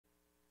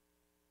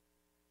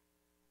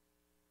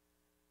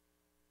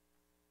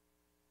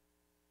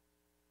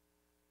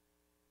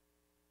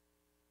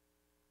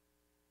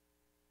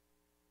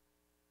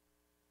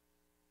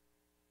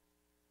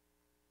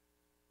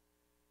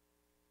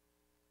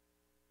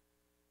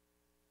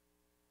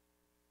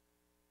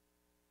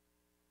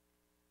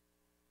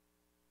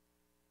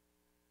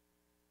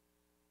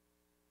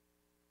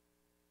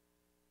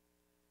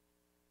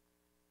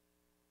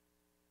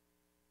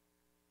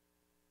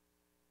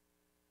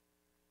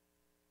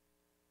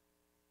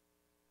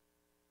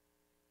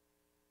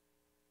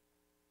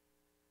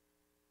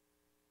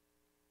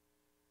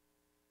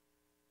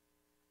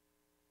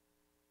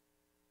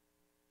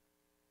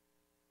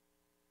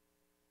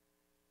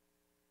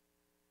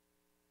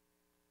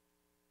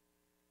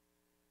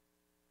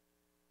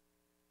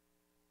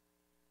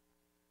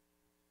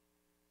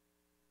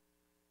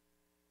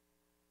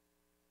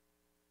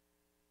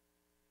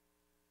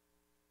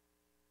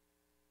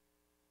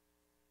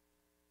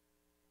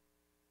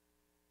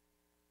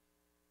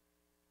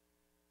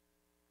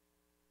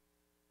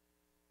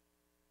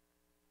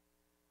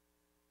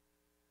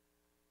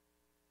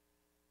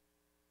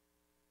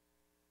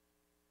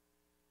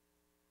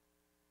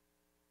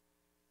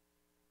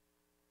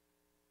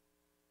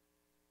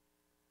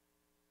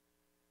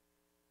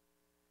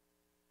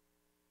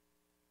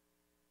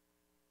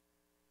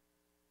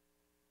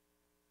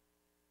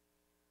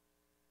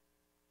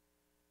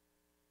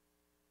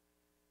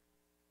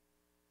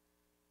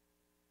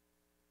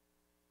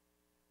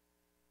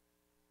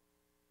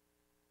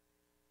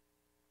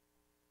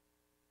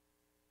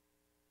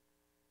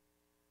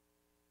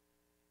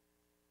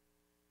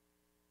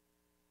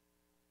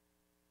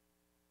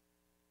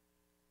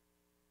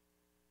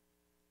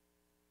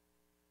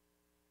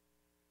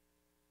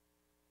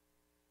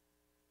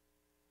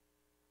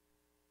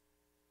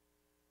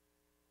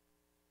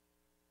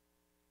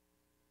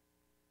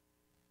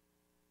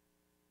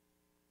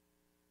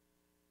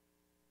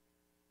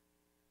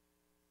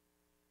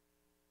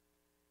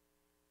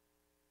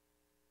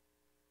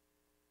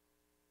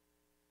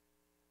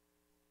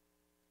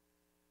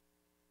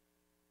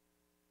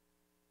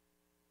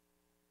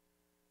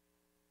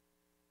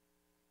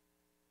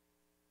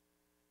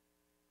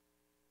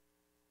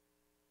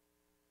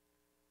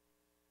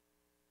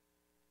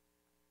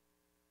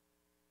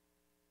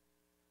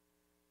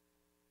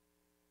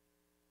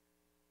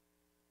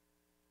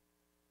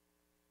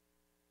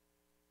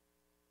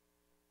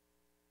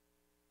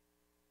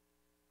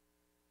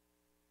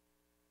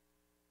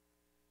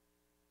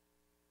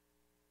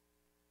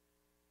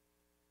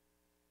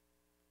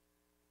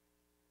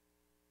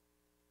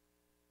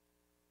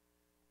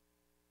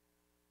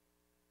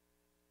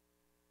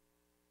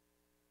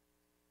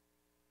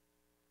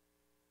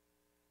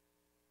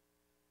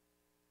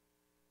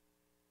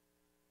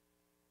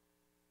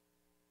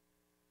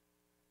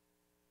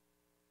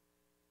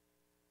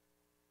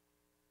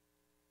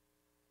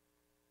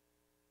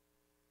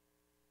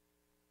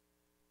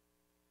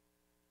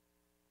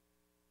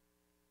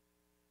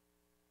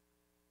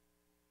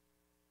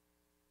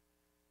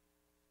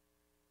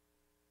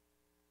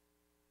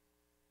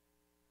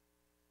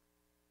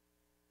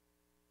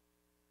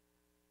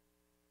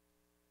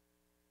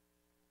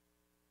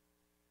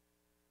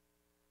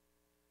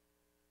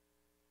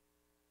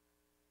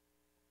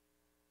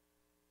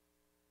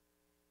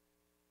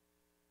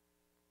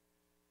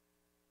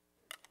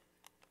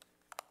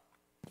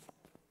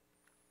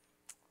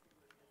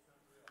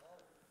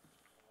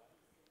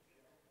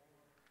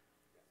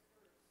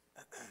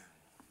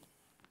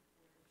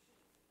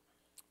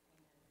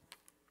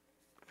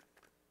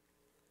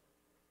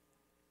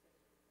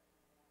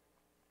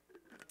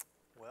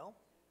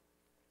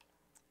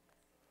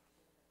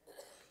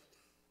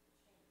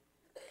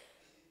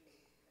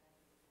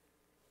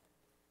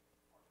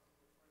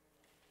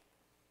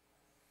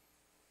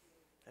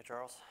Hey,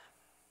 Charles.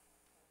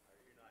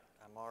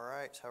 I'm all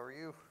right. How are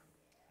you?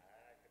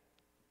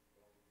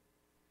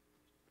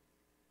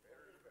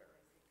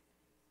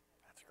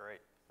 That's great.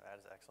 That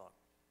is excellent.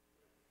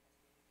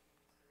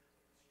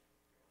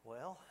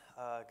 Well,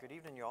 good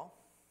evening, y'all.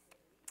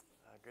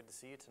 Good to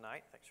see you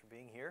tonight. Thanks for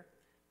being here.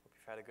 Hope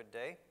you've had a good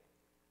day.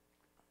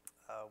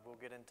 We'll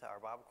get into our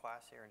Bible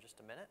class here in just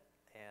a minute.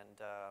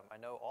 And I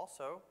know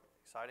also,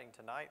 exciting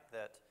tonight,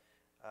 that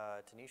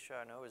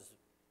Tanisha, I know, is,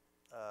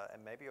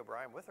 and maybe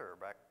O'Brien with her, are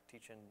back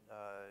teaching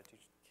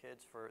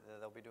kids.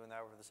 They'll be doing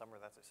that over the summer.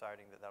 That's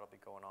exciting that that'll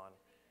be going on.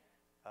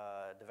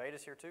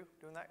 Devada's here too,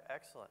 doing that?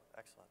 Excellent,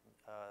 excellent.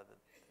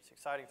 It's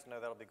exciting to know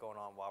that'll be going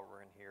on while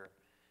we're in here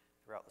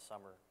throughout the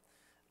summer.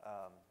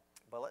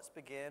 But let's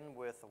begin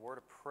with a word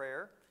of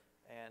prayer.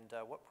 And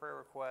what prayer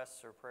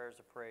requests or prayers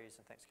of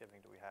praise and thanksgiving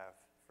do we have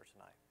for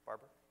tonight?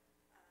 Barbara?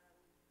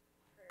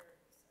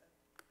 Prayers of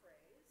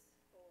praise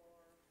for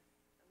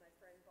my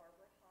friend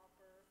Barbara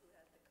Hopper, who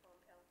had the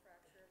compound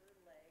fracture of her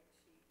leg.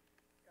 She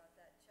got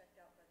that checked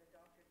out by the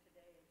doctor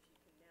today, and she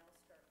can now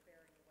start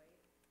bearing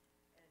weight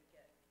and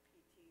get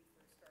PT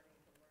for starting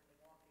to learn to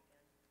walk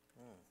again.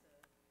 So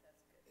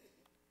that's good.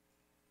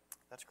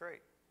 That's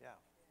great, yeah.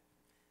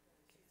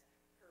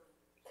 Her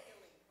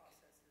healing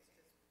process has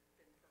just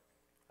been perfect.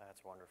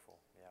 That's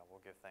wonderful. Yeah,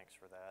 we'll give thanks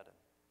for that and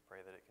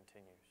pray that it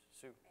continues.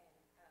 Sue? And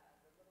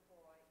the little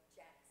boy,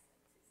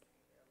 Jackson's his name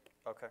really,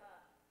 Okay.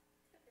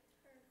 took a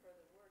turn for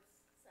the worse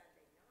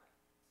Sunday night.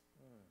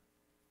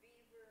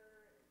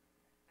 Fever,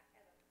 and I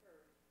haven't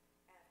heard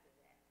after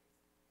that.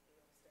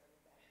 We'll start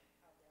back.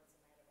 I'll down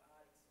some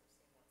antibiotics or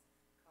see what's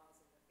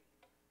causing the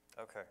fever.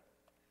 Okay.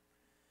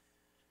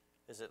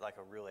 Is it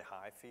like a really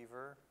high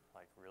fever?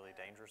 Like really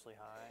dangerously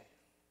high?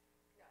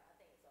 No, I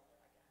think it's only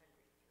like 103,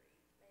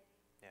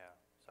 maybe. Yeah,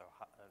 so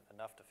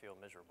enough to feel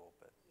miserable,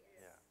 but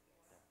Yes.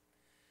 yeah.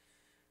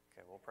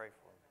 Okay, we'll pray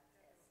for him.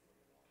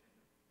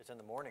 It's in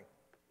the morning?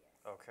 Yes.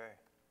 Okay.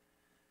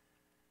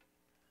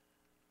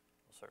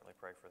 We'll certainly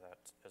pray for that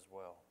as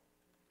well.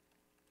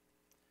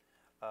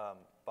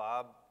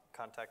 Bob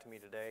contacted me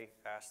today,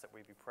 asked that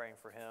we be praying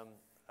for him.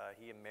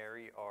 He and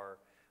Mary are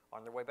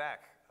on their way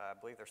back. I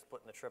believe they're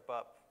splitting the trip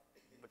up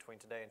between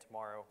today and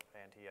tomorrow,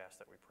 and he asked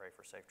that we pray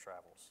for safe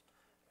travels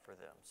for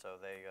them. So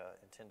they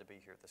intend to be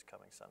here this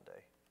coming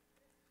Sunday.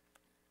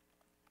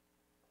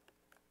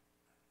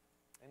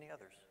 Any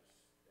others?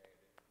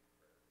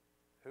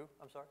 Who?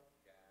 I'm sorry?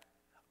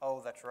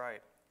 Oh, that's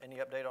right. Any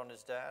update on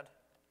his dad?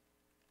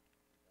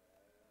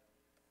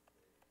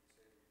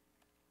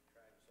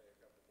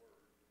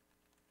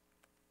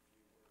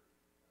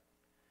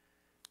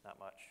 Not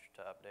much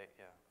to update,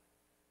 yeah.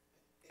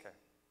 Okay.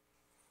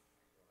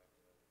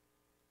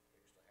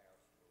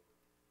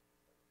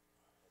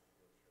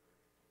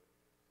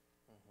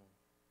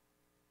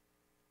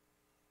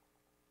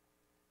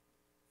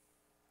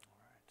 All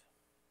right.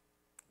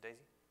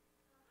 Daisy?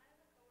 I have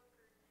a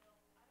coworker, Jill.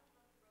 I don't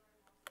know if your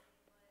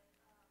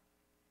brother-in-law's name,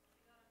 but she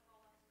got a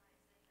call last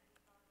night saying that he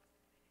probably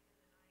wasn't going to make it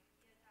through the night.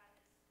 He had had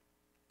his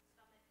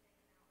stomach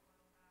taken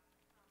out a while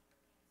back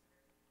for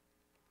cancer.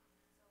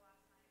 And so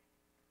last night,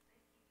 I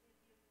think he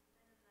had been in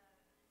the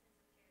intensive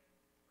care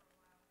for a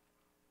while. Last time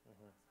he took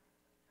over.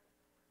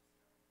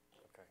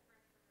 So Okay. prayers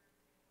for her and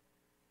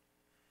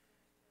family.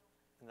 And Jill.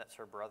 And that's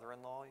her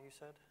brother-in-law, you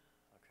said?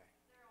 Okay.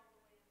 They're all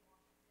the way in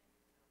Washington,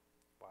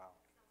 so Wow.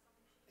 it's not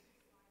something she can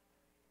just fly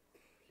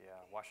for. Yeah,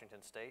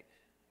 Washington State?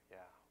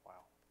 Yeah,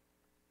 wow.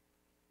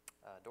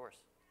 Doris?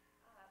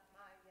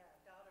 My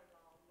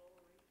daughter-in-law,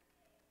 Lori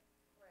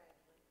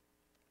Bradley,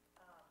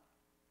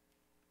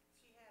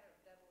 she had her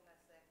double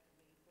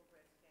mastectomy for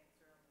breast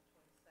cancer on the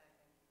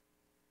 22nd.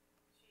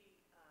 She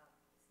is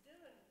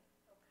doing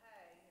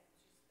okay, and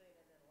she's been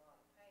in a lot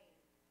of pain,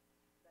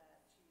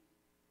 but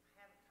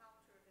I haven't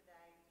talked to her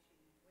today.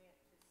 She went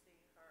to see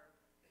her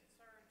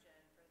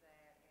surgeon for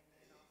that, and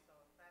then also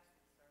a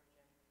plastic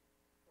surgeon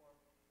for,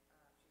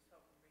 she's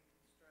hoping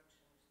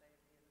reconstruction, which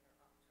they've given her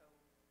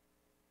October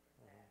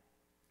for that.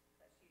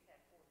 But she's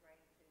had 4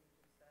 brain tubes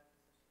and stuff,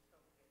 so she's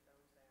hoping to get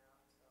those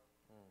out. So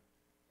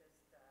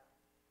just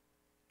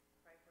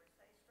pray for her to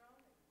stay strong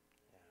and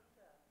keep it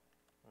up.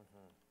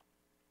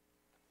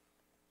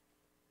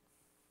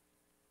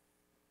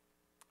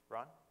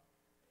 Ron?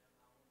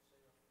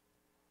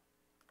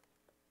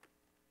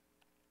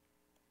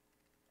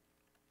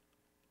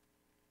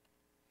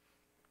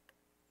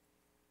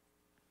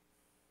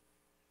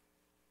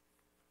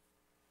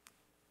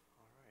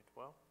 All right,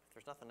 well, if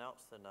there's nothing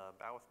else, then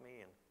bow with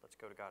me and let's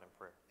go to God in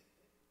prayer.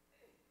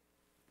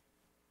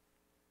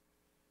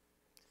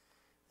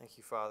 Thank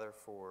you, Father,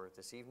 for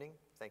this evening.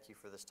 Thank you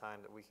for this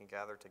time that we can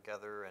gather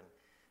together and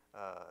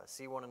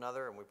see one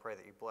another, and we pray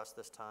that you bless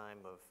this time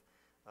of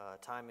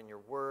time in your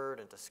word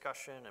and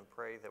discussion, and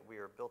pray that we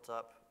are built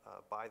up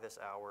by this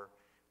hour.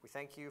 We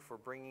thank you for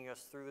bringing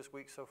us through this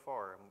week so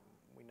far, and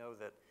we know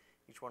that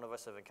each one of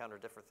us have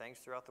encountered different things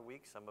throughout the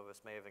week. Some of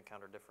us may have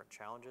encountered different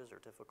challenges or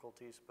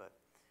difficulties, but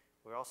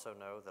we also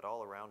know that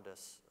all around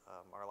us,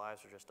 our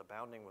lives are just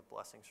abounding with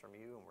blessings from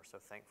you, and we're so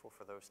thankful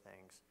for those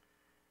things.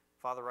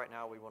 Father, right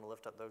now we want to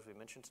lift up those we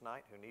mentioned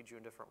tonight who need you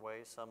in different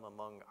ways, some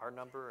among our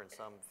number and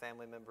some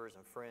family members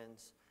and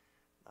friends.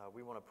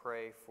 We want to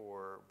pray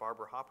for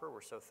Barbara Hopper.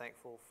 We're so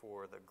thankful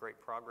for the great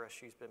progress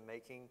she's been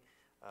making.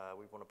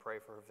 We want to pray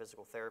for her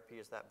physical therapy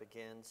as that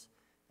begins,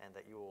 and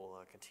that you will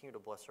continue to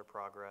bless her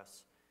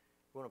progress.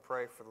 We want to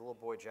pray for the little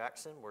boy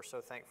Jackson. We're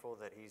so thankful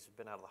that he's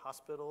been out of the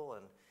hospital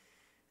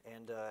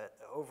and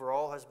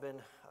overall has been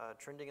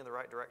trending in the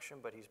right direction,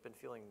 but he's been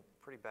feeling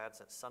pretty bad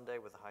since Sunday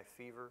with a high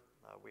fever.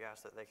 We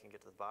ask that they can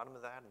get to the bottom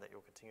of that and that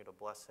you'll continue to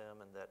bless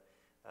him and that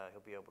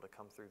he'll be able to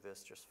come through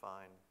this just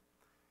fine.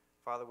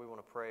 Father, we want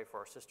to pray for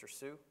our sister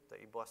Sue,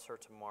 that you bless her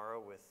tomorrow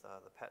with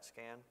the PET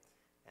scan,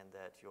 and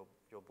that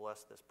you'll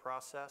bless this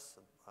process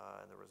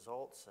and the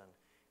results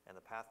and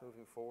the path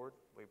moving forward.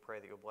 We pray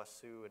that you'll bless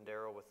Sue and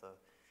Daryl with a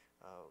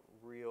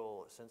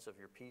real sense of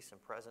your peace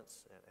and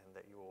presence, and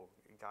that you will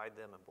guide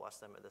them and bless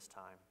them at this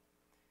time.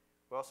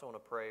 We also want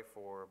to pray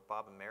for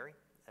Bob and Mary,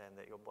 and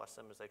that you'll bless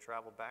them as they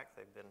travel back.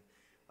 They've been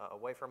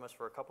away from us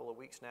for a couple of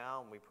weeks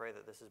now, and we pray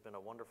that this has been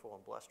a wonderful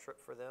and blessed trip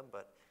for them,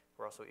 but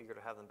we're also eager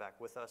to have them back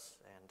with us,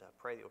 and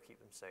pray that you'll keep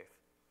them safe.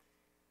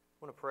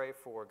 I want to pray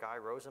for Guy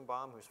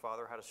Rosenbaum, whose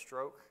father had a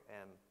stroke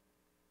and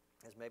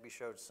has maybe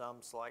showed some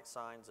slight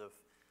signs of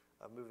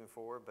moving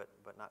forward,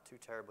 but not too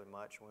terribly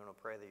much. We want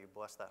to pray that you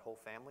bless that whole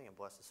family and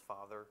bless his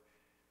father.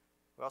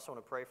 We also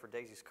want to pray for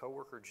Daisy's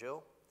coworker,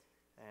 Jill,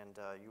 and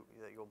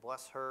that you'll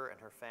bless her and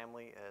her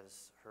family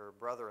as her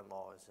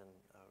brother-in-law is in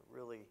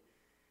really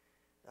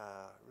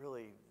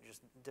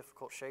just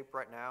difficult shape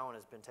right now and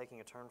has been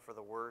taking a turn for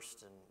the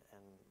worst,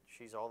 and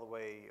she's all the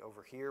way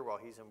over here while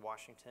he's in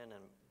Washington,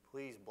 and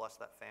please bless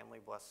that family,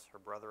 bless her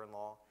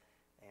brother-in-law,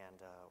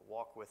 and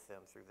walk with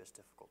them through this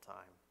difficult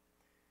time.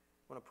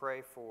 I want to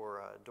pray for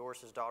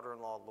Doris's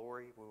daughter-in-law,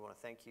 Lori. We want to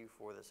thank you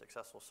for the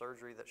successful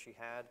surgery that she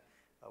had.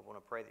 I want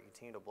to pray that you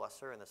continue to bless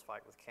her in this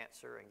fight with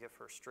cancer and give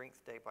her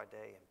strength day by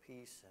day and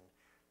peace,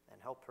 and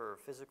help her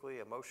physically,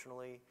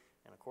 emotionally,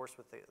 and of course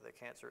with the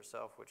cancer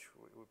itself, which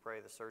we pray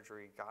the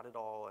surgery got it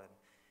all, and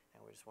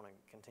we just want to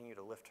continue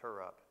to lift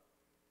her up.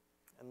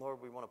 And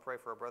Lord, we want to pray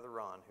for our brother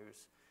Ron,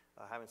 who's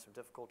having some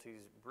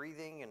difficulties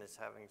breathing and is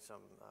having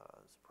some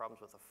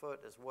problems with the foot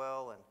as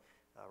well, and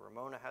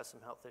Ramona has some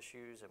health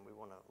issues, and we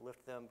want to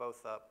lift them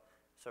both up.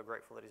 So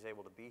grateful that he's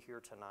able to be here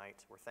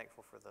tonight. We're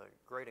thankful for the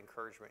great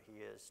encouragement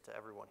he is to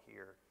everyone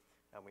here,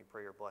 and we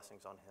pray your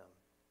blessings on him.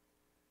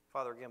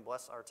 Father, again,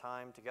 bless our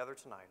time together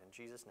tonight. In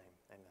Jesus' name,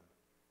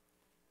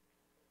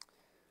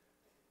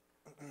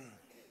 amen.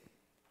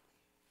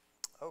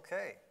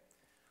 Okay,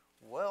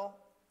 well,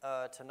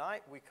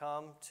 tonight we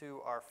come to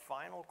our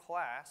final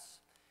class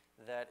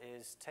that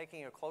is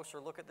taking a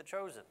closer look at The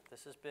Chosen.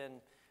 This has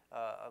been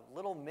a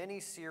little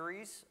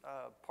mini-series,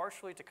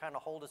 partially to kind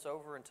of hold us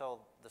over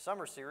until the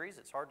summer series.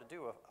 It's hard to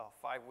do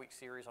a 5-week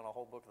series on a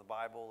whole book of the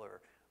Bible or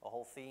a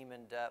whole theme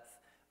in depth,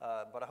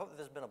 but I hope that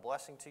this has been a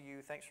blessing to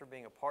you. Thanks for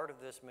being a part of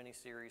this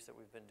mini-series that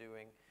we've been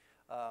doing.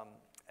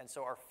 And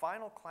so our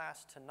final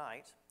class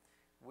tonight,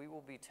 we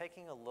will be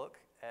taking a look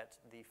at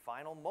the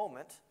final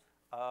moment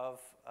of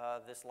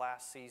this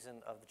last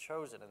season of The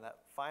Chosen. And that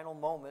final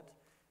moment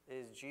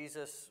is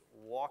Jesus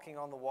walking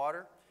on the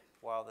water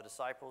while the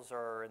disciples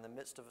are in the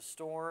midst of a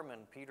storm,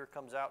 and Peter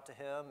comes out to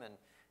him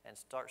and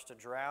starts to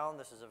drown.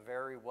 This is a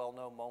very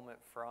well-known moment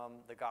from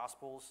the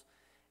Gospels.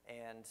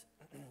 And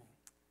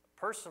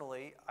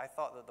personally, I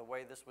thought that the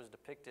way this was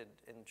depicted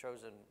in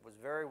Chosen was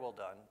very well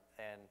done.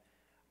 And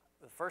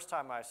the first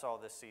time I saw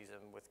this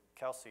season with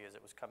Kelsey as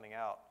it was coming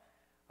out,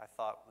 I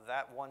thought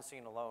that one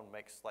scene alone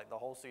makes like the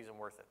whole season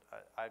worth it.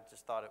 I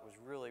just thought it was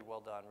really well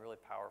done, really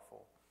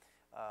powerful.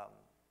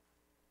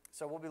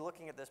 So we'll be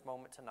looking at this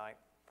moment tonight.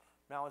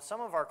 Now, in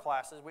some of our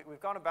classes, we've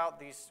gone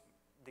about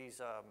we've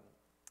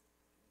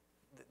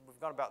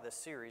gone about this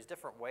series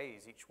different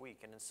ways each week,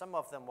 and in some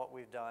of them, what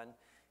we've done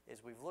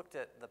is we've looked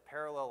at the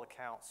parallel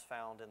accounts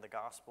found in the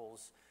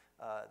Gospels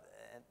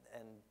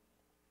and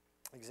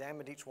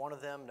examined each one of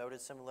them,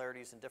 noted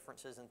similarities and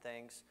differences and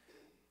things.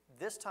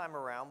 This time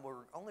around,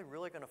 we're only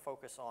really going to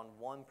focus on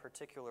one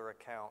particular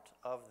account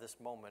of this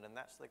moment, and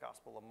that's the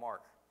Gospel of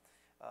Mark.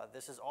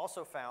 This is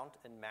also found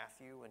in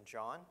Matthew and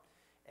John.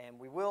 And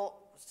we will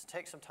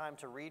take some time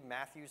to read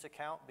Matthew's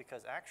account,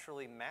 because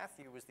actually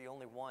Matthew was the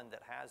only one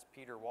that has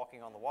Peter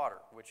walking on the water,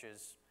 which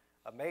is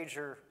a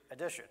major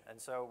addition.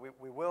 And so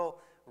we will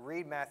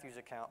read Matthew's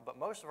account, but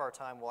most of our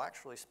time we'll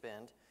actually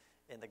spend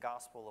in the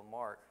Gospel of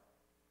Mark.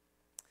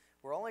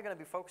 We're only going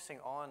to be focusing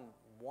on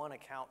one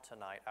account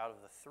tonight out of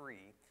the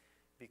three,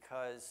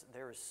 because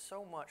there is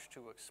so much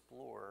to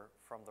explore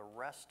from the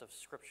rest of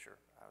Scripture.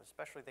 I was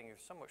especially thinking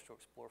there's so much to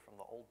explore from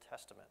the Old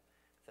Testament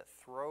that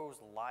throws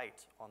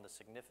light on the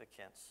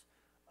significance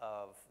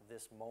of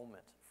this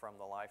moment from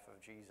the life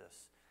of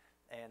Jesus.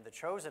 And The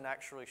Chosen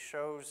actually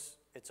shows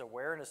its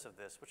awareness of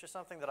this, which is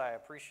something that I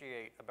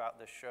appreciate about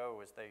this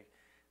show, is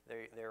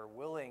they're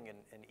willing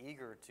and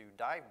eager to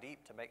dive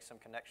deep to make some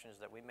connections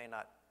that we may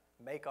not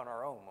make on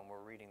our own when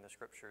we're reading the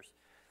Scriptures.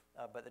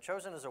 But The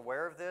Chosen is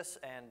aware of this,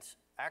 and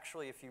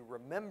actually, if you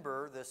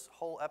remember, this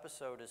whole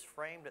episode is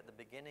framed at the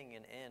beginning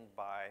and end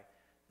by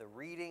the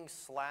reading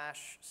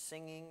 /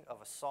 singing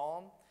of a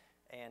psalm.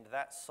 And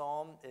that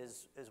psalm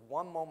is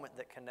one moment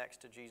that connects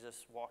to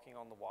Jesus walking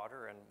on the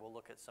water, and we'll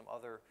look at some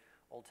other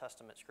Old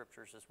Testament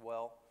scriptures as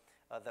well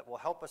that will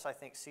help us, I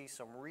think, see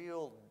some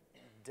real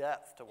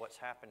depth to what's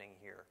happening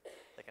here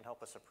that can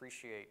help us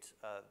appreciate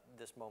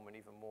this moment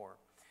even more.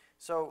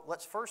 So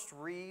let's first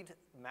read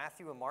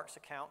Matthew and Mark's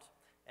account,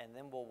 and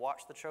then we'll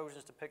watch The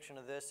Chosen's depiction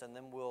of this, and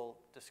then we'll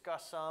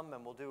discuss some,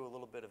 and we'll do a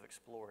little bit of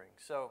exploring.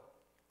 So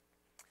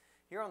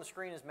here on the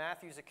screen is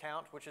Matthew's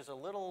account, which is a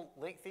little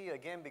lengthy,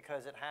 again,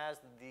 because it has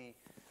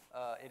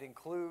it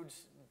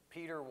includes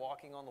Peter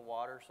walking on the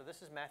water. So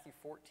this is Matthew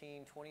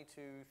 14,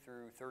 22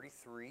 through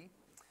 33.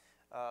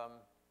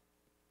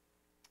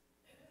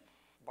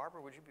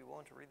 Barbara, would you be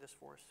willing to read this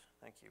for us?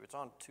 Thank you. It's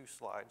on 2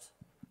 slides.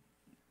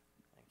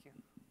 Thank you.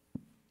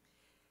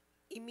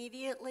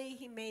 Immediately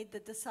he made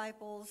the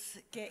disciples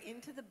get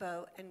into the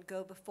boat and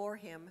go before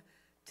him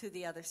to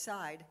the other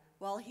side,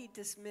 while he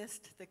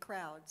dismissed the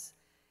crowds.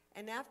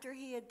 And after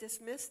he had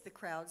dismissed the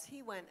crowds,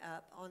 he went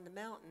up on the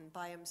mountain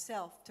by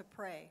himself to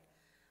pray.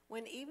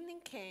 When evening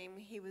came,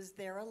 he was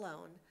there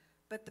alone,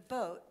 but the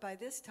boat by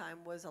this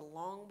time was a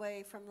long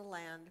way from the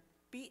land,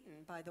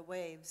 beaten by the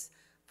waves,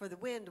 for the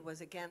wind was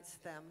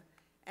against them.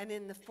 And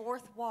in the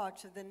 4th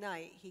watch of the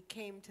night he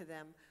came to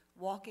them,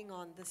 walking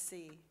on the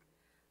sea.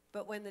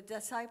 But when the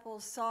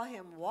disciples saw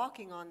him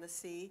walking on the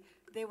sea,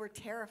 they were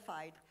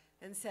terrified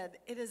and said,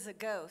 "It is a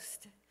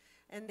ghost."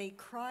 And they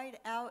cried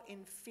out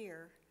in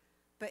fear.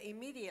 But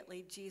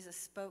immediately Jesus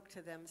spoke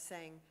to them,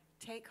 saying,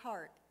 "Take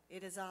heart,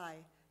 it is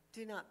I.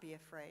 Do not be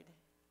afraid."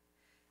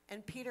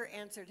 And Peter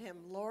answered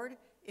him, "Lord,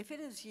 if it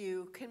is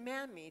you,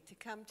 command me to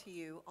come to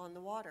you on the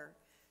water."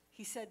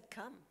 He said,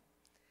 "Come."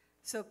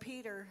 So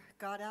Peter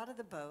got out of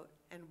the boat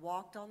and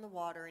walked on the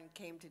water and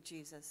came to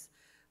Jesus.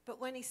 But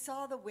when he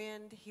saw the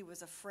wind, he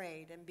was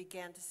afraid and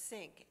began to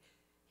sink.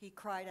 He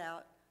cried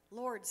out,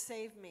 "Lord,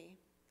 save me."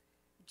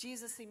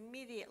 Jesus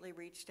immediately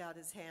reached out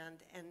his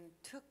hand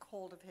and took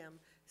hold of him,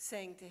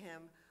 saying to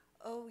him,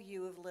 "O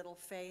you of little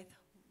faith,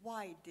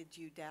 why did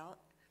you doubt?"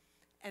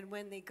 And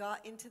when they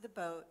got into the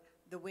boat,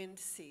 the wind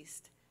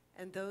ceased,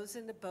 and those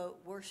in the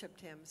boat worshipped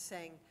him,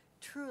 saying,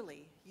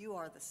 "Truly, you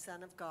are the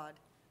Son of God."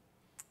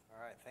 All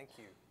right, thank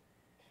you.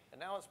 And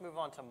now let's move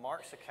on to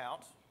Mark's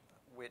account,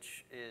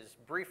 which is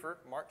briefer,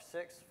 Mark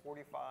 6,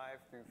 45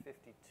 through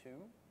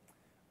 52.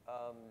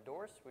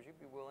 Doris, would you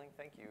be willing?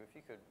 Thank you. If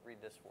you could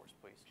read this for us,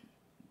 please.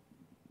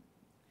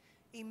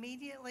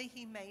 Immediately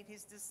he made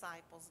his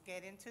disciples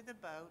get into the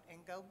boat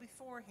and go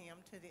before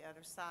him to the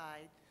other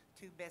side,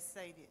 to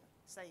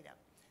Bethsaida,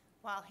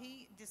 while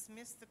he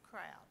dismissed the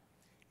crowd.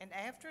 And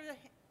after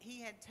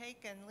he had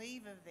taken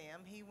leave of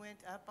them, he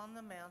went up on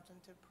the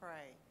mountain to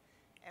pray.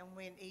 And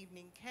when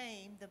evening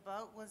came, the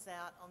boat was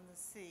out on the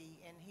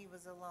sea, and he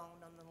was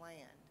alone on the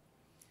land.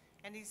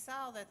 And he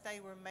saw that they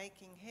were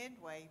making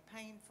headway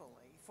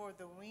painfully, for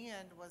the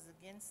wind was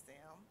against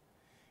them.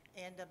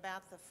 And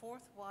about the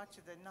 4th watch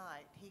of the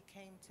night, he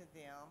came to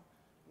them,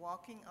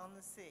 walking on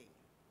the sea.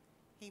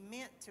 He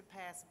meant to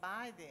pass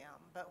by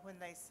them, but when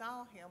they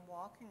saw him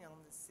walking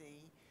on the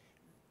sea,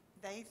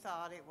 they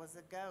thought it was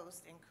a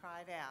ghost and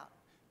cried out,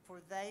 for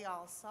they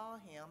all saw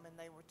him and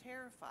they were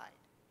terrified.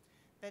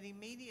 But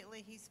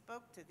immediately he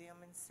spoke to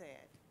them and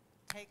said,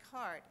 "Take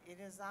heart,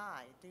 it is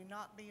I, do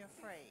not be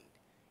afraid."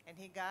 And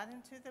he got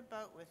into the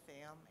boat with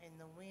them, and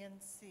the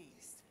wind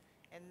ceased,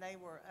 and they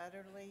were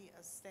utterly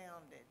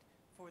astounded.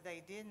 For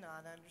they did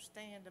not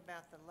understand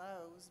about the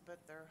loaves,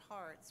 but their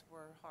hearts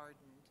were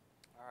hardened.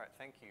 All right,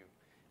 thank you.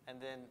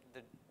 And then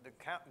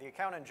the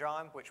account in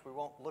John, which we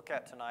won't look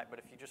at tonight, but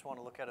if you just want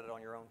to look at it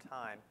on your own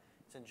time,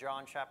 it's in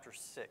John chapter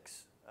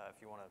 6.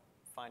 If you want to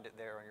find it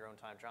there on your own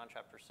time, John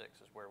chapter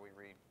 6 is where we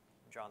read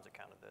John's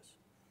account of this.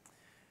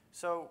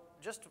 So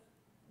just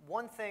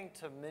one thing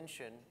to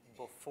mention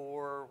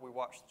before we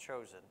watch The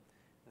Chosen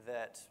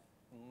that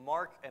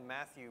Mark and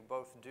Matthew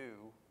both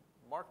do.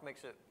 Mark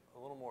makes it a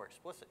little more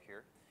explicit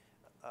here,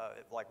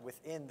 like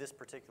within this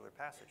particular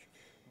passage.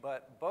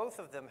 But both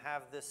of them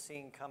have this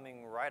scene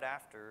coming right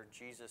after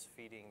Jesus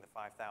feeding the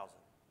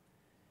 5,000.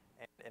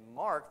 And in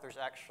Mark, there's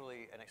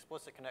actually an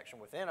explicit connection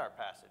within our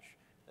passage.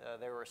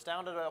 They were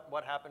astounded at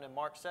what happened, and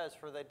Mark says,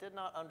 "For they did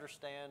not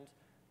understand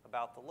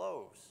about the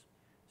loaves."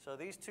 So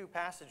these two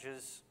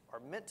passages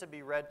are meant to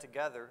be read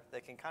together.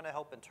 They can kind of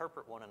help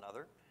interpret one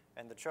another.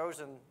 And The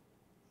Chosen,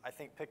 I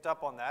think, picked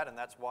up on that, and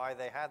that's why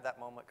they had that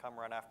moment come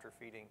right after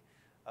feeding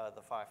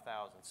the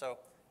 5,000. So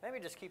maybe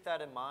just keep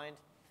that in mind.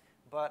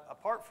 But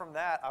apart from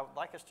that, I would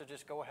like us to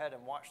just go ahead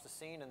and watch the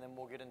scene, and then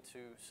we'll get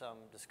into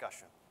some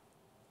discussion.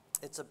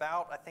 It's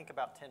I think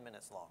about 10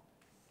 minutes long.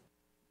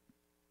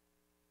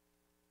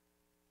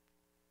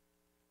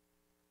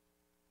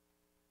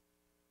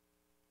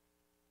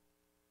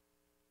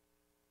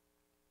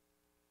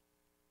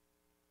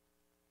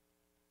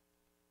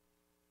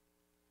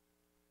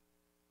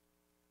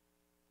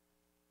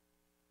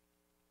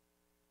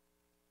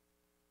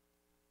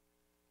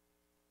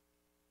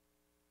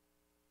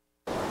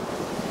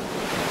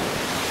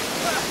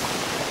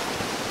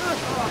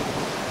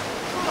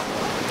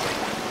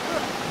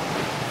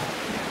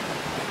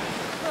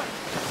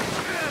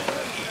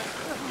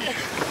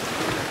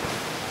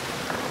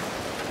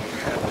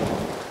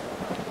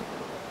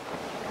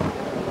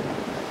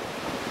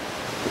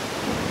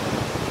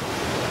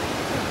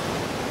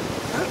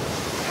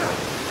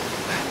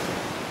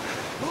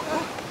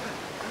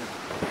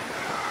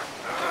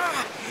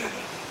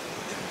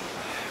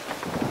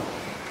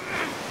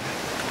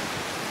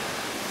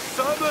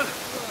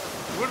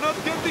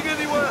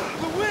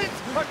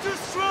 too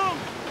strong!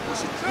 We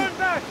should turn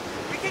back!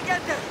 We can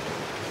get there!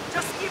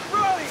 Just keep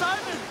rowing!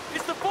 Simon!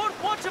 It's the fourth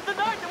watch of the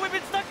night and we've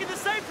been stuck in the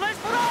same place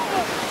for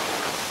hours!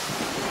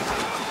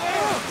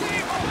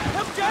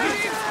 Help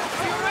James!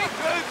 Are you alright?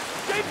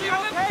 James, are you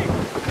okay?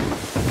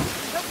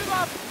 Help him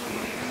up!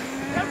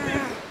 Help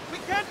him! We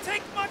can't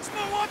take much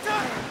more water!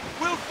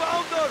 We'll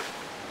founder!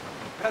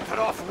 Better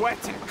off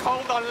wet and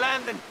cold on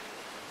land than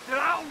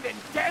drowned and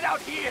dead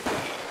out here.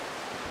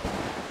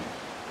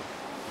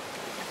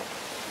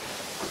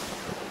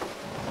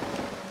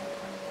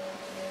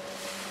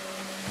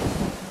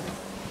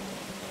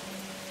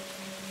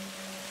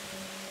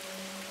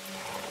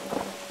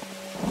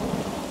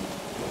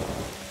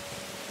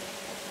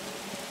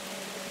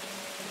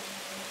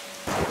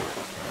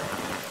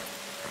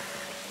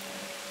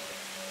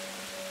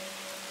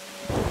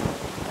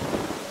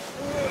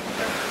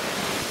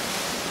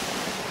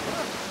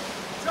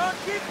 John,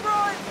 keep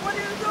rowing! What are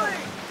you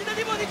doing? Did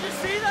anybody just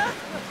see that?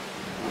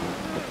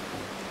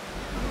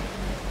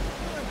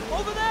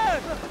 Over there!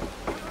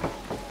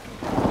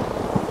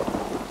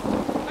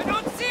 I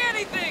don't see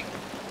anything.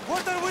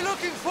 What are we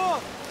looking for?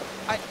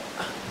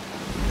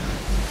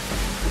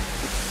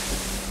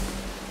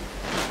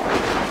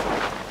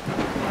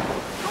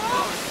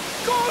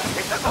 Go!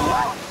 Hit the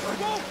wall!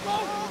 Go!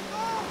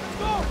 Let's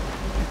go!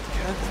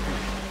 Can't be.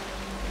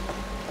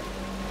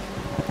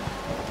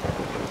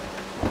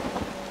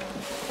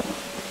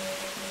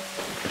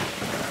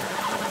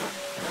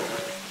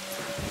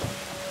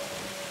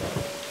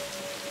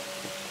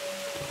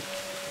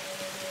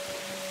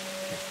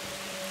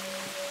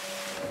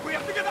 We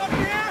have to get out of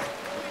here!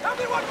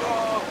 Everyone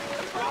go!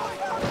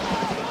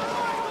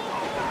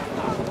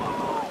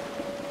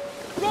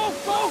 Go!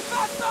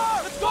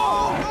 Faster! Let's go!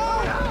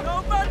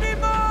 Nobody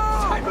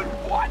move! Simon,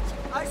 what?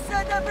 I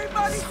said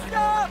everybody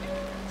stop!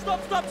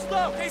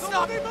 Stop! Hey,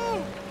 stop!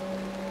 move!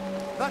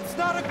 That's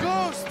not a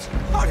ghost!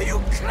 Are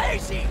you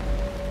crazy?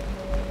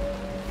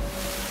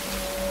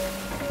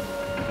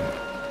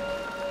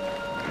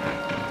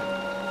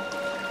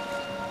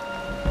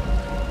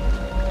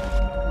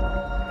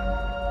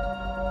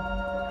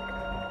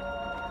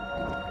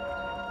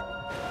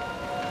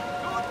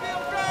 Don't be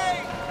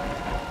afraid!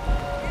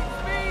 It's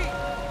me!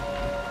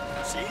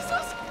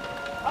 Jesus?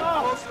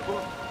 How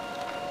possible?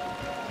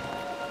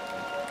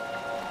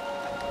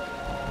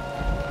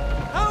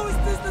 How is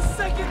this the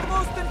second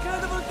most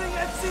incredible thing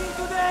I've seen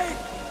today?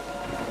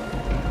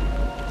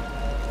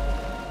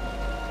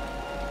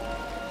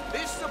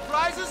 This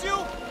surprises you?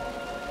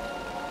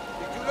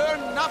 Did you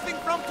learn nothing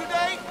from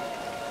today?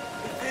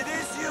 If it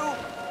is you,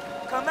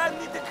 command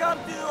me to come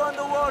to you on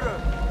the water.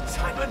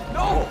 Simon,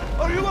 no!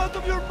 Are you out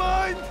of your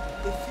mind?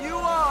 If you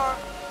are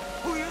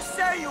who you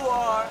say you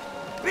are,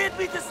 bid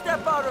me to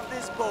step out of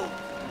this boat.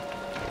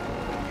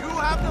 You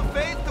have the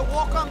faith to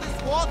walk on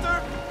this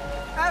water?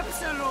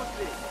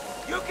 Absolutely.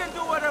 You can do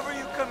whatever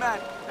you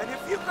command. And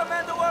if you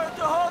command the water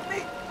to hold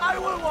me, I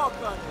will walk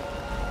on it.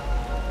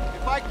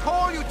 If I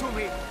call you to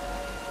me,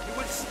 you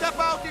will step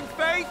out in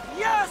faith?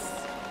 Yes!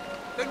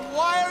 Then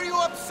why are you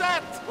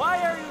upset?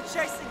 Why are you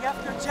chasing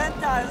after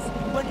Gentiles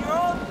when your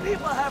own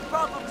people have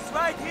problems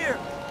right here?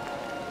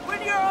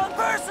 When your own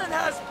person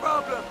has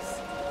problems?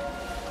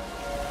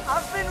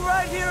 I've been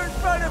right here in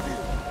front of you,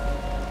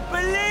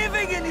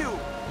 believing in you,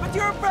 but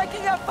you're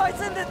breaking up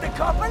fights in the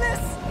Decapolis?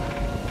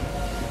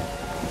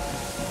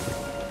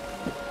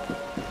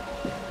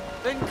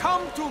 Then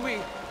come to me.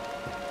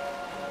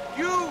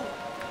 You,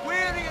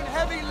 weary and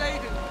heavy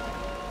laden.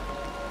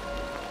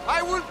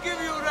 I will give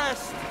you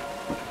rest.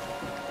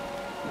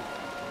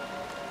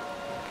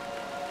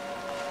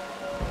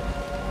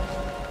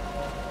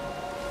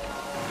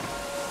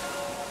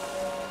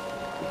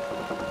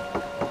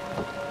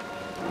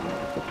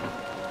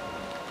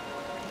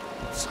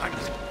 Simon,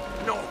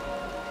 no!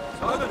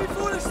 Don't be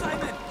foolish,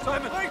 Simon!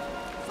 Simon! Wait!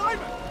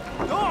 Simon!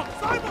 No!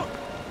 Simon!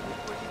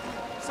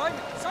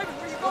 Simon,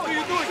 where are you What are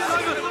you doing,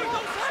 Simon?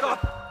 Stop!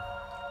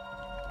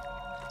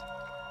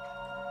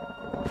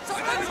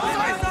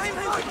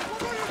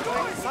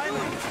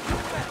 Simon!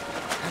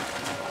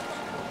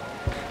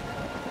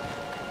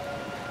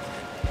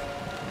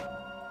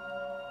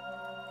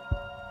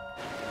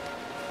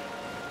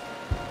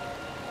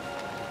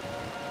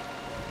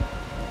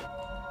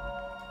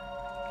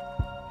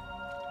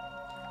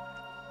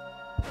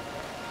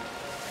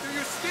 Do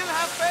you still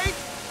have faith?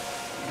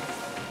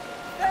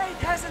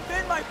 Faith hasn't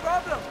been my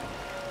problem.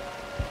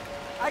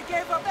 I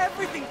gave up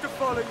everything to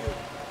follow you.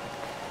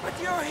 But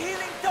you're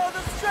healing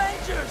total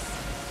strangers.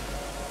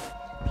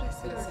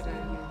 Blessed are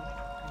you,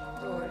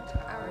 Lord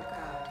our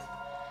God,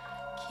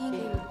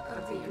 King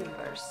of the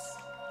universe,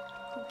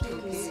 who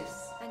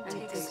gives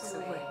and takes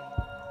away.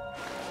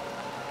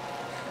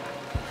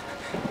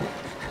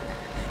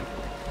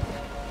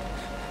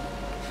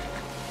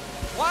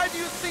 Why do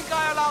you think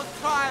I allowed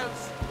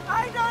trials?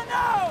 I don't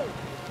know.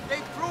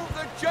 They prove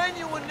the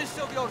genuineness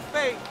of your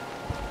faith.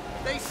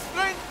 They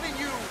strengthen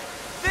you.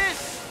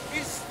 This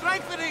is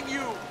strengthening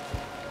you.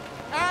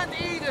 And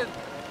Eden.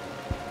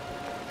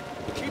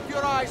 Keep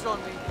your eyes on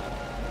me.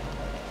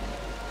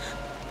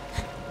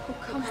 Who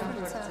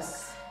comforts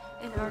us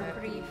in our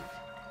grief,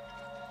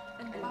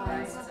 and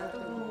binds up the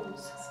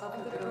wounds of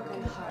the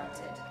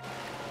brokenhearted.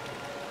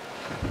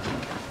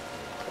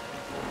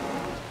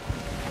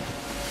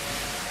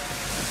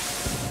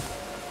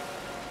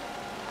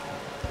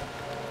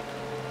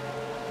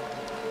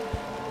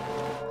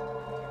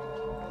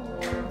 Who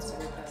mourns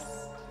with us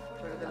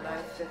for the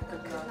life that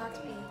could not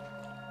be.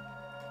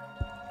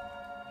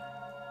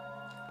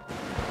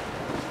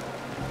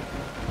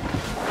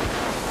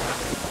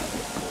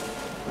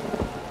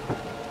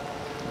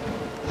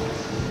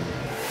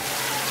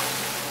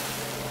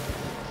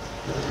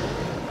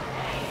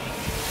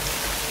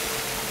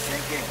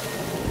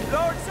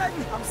 Lord, save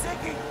me! I'm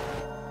sinking!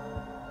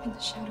 In the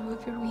shadow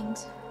of your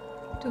wings,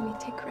 do we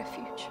take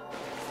refuge?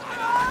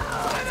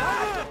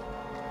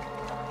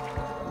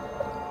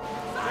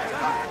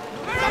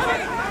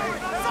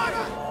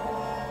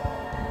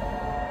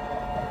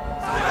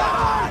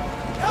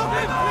 Help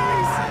me,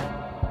 please!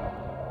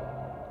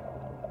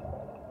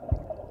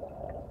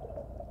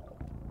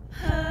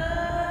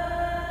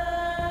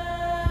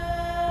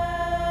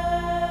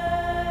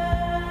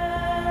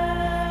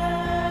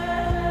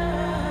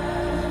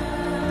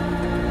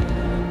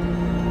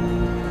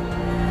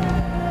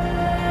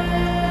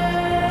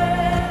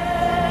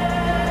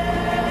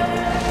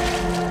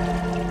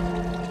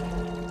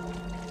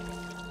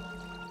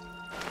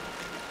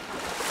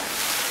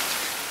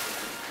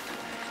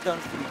 Don't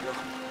let me go.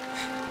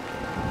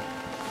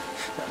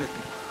 Don't let me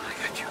go. I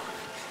got you.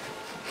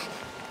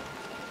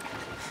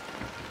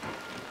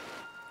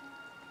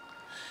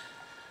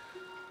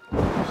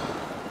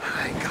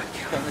 I got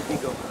you. Don't let me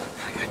go.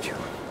 I got you.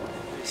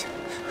 Please.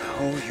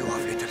 Oh, you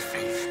have little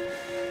faith.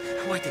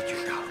 Why did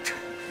you doubt?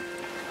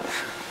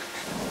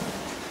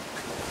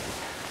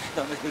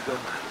 Don't let me go.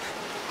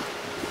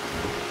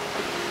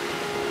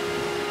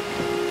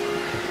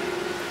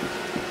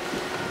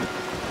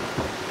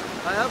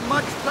 I have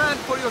much planned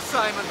for you,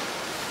 Simon,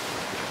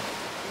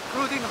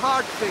 including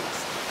hard things.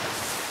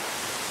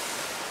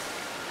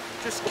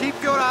 Just keep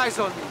your eyes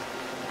on me.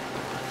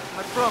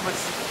 I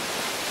promise.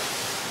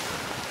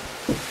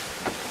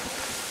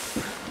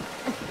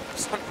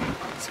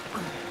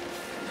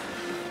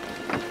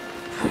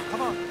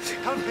 Come on,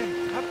 help me.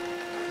 Help.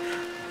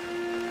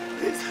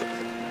 Please.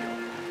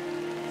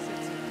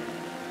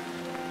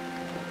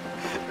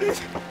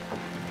 Please.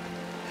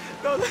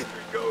 Don't let me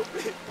go,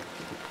 please.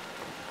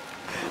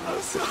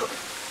 I'm sorry.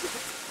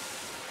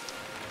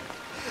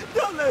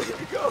 Don't let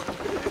me go,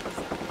 please.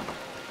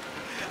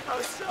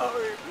 I'm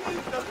sorry,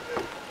 please don't let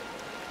me.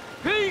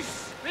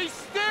 Peace! Be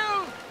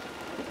still!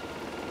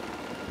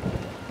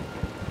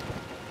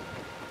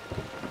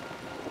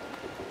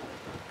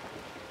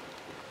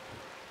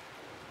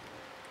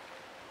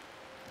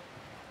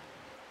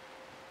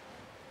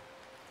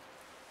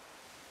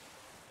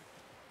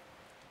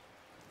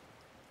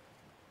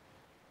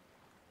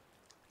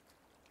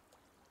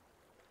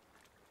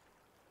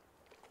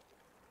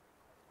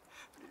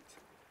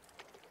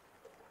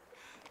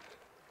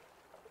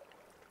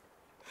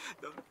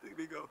 Don't let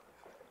me go.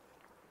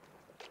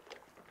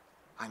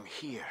 I'm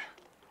here.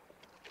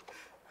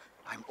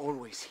 I'm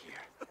always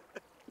here.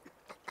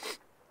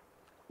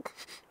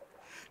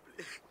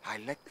 I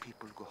let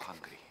people go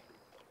hungry,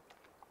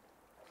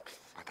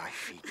 but I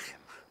feed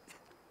them.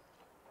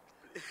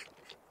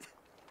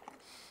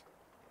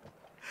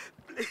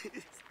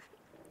 Please.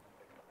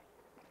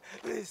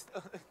 Please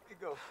don't let me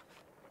go.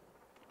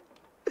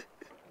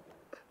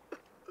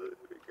 Don't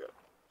let me go.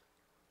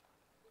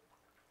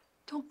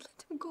 Don't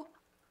let him go.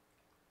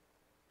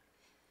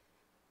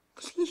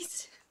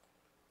 Please.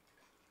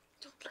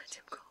 Don't let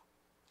him go.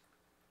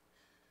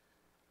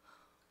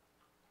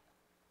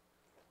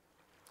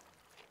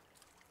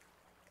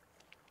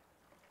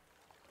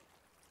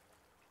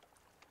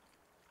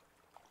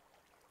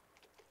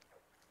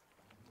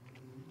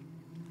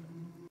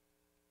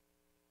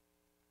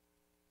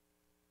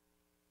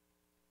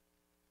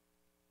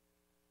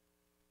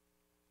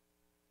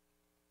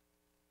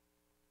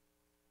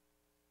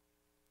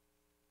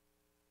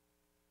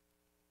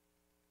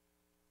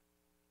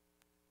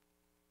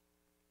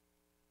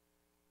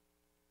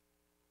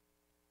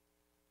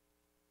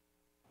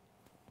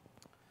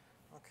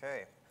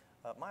 Okay.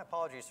 My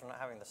apologies for not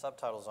having the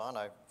subtitles on.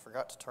 I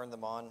forgot to turn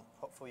them on.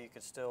 Hopefully you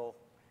could still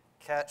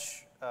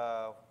catch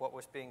what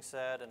was being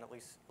said and at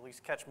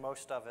least catch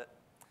most of it.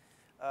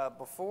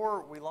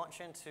 Before we launch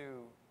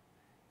into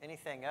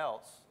anything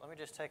else, let me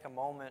just take a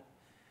moment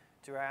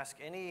to ask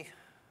any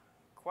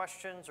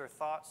questions or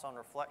thoughts on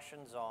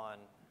reflections on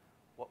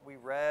what we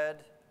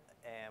read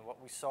and what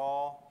we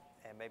saw,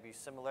 and maybe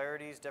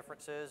similarities,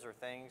 differences, or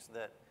things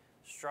that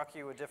struck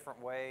you a different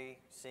way,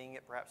 seeing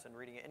it perhaps and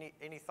reading it.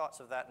 Any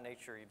thoughts of that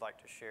nature you'd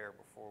like to share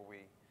before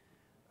we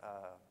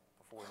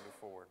move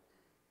forward?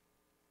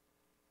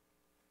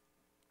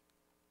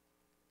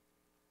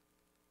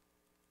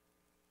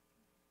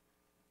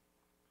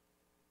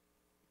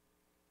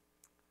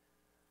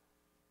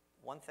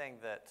 One thing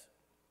that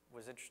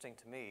was interesting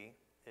to me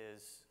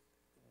is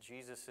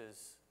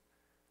Jesus's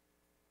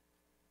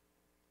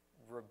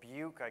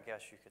rebuke, I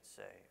guess you could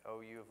say.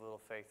 Oh, you of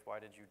little faith, why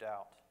did you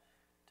doubt?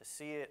 to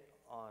see it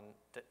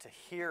to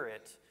hear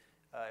it,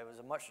 it was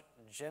a much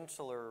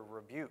gentler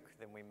rebuke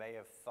than we may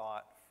have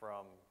thought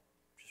from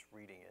just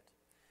reading it.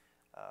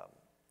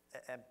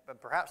 And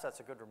perhaps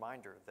that's a good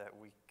reminder that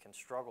we can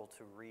struggle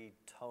to read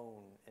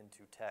tone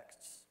into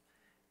texts.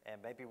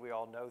 And maybe we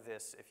all know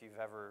this if you've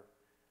ever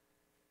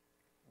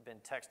been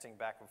texting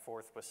back and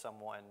forth with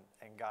someone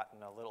and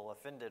gotten a little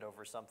offended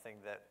over something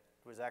that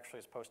was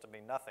actually supposed to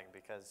mean nothing,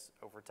 because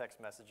over text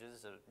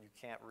messages you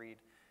can't read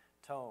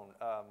tone.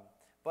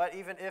 But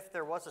even if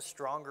there was a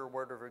stronger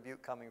word of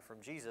rebuke coming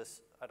from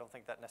Jesus, I don't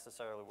think that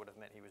necessarily would have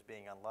meant he was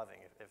being unloving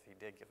if he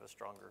did give a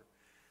stronger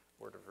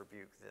word of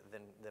rebuke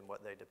than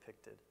what they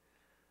depicted.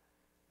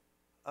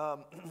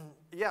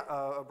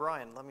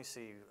 Brian, let me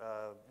see.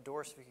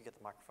 Doris, if you could get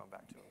the microphone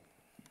back to him.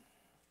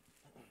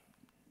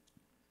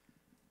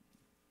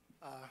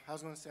 I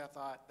was going to say, I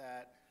thought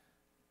that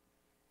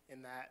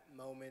in that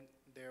moment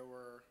there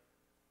were,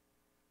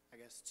 I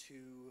guess,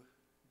 two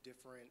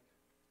different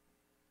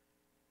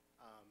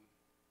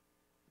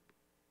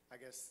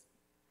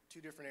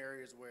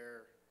areas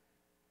where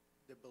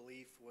the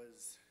belief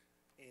was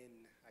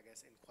in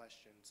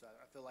question. So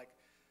I feel like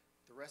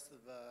the rest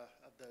of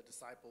the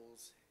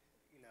disciples,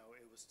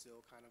 it was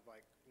still kind of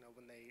like,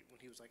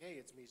 when he was like, hey,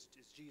 it's me, it's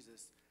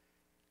Jesus,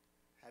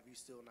 have you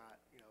still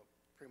not,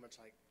 pretty much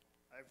like,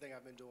 everything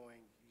I've been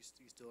doing, you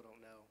still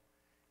don't know.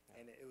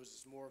 And it was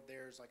just more of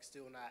theirs, like,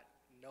 still not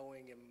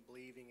knowing and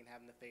believing and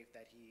having the faith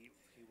that he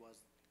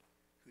was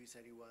who he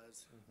said he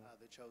was,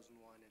 the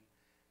chosen one. And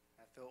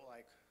I felt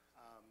like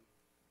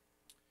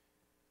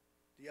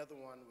the other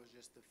one was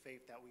just the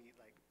faith that we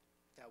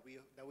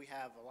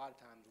have a lot of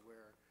times,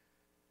 where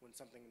when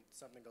something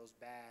goes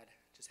bad,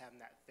 just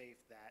having that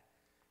faith that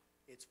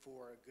it's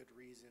for a good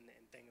reason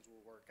and things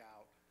will work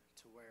out,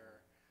 to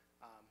where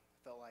I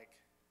felt like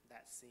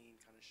that scene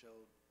kind of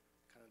showed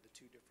kind of the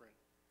two different,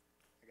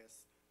 I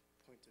guess,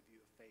 points of view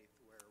of faith,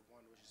 where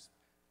one was just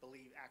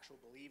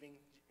believing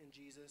in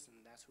Jesus,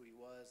 and that's who he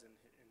was, and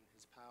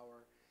his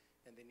power,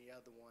 and then the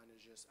other one is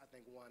just, I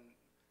think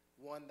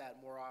one that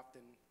more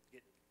often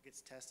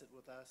gets tested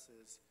with us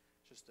is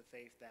just the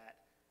faith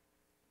that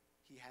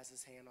he has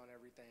his hand on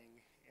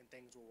everything and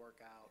things will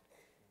work out,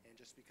 and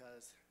just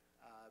because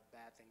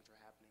bad things are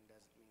happening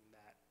doesn't mean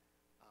that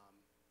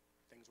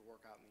things will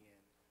work out in the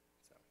end.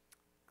 So.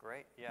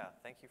 Great, yeah,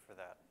 thank you for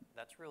that.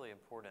 That's really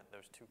important,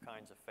 those two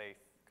kinds of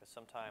faith, because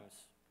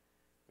sometimes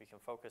we can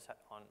focus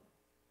on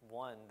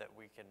one that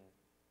we can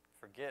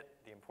forget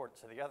the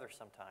importance of the other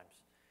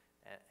sometimes.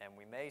 And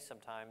we may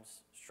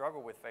sometimes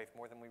struggle with faith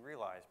more than we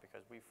realize,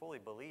 because we fully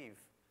believe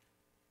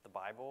the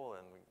Bible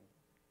and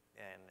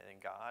in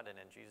God and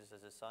in Jesus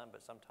as his son,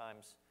 but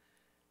sometimes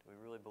do we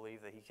really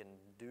believe that he can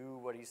do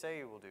what he say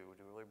he will do?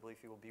 Do we really believe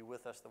he will be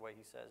with us the way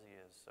he says he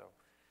is? So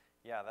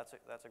yeah, that's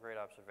a great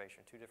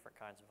observation. Two different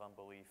kinds of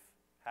unbelief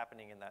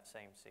happening in that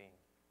same scene.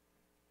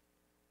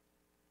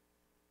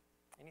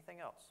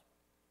 Anything else?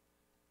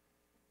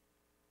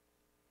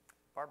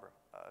 Barbara,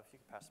 if you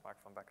could pass the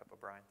microphone back up to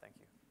Brian, thank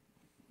you.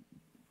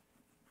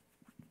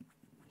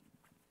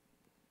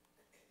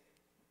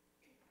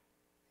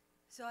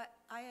 So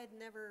I had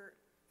never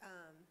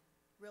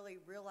really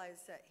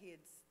realized that he had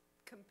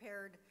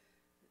compared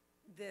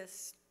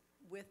this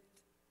with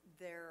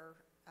their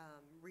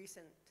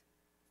recent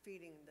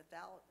feeding the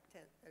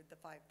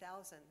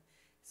 5,000.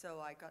 So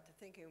I got to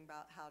thinking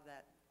about how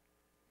that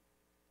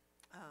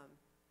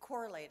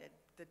correlated,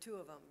 the two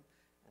of them,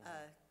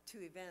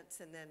 two events,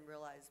 and then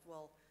realized,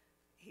 well,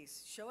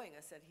 he's showing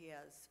us that he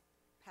has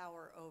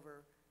power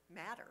over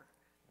matter.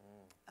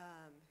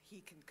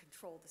 He can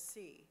control the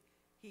sea.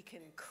 He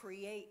can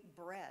create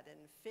bread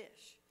and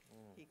fish.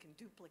 He can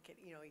duplicate,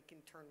 he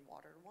can turn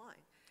water to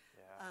wine.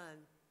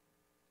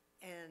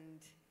 Yeah.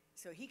 And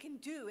so he can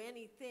do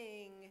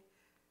anything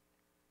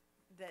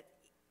that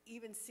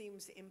even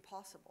seems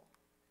impossible.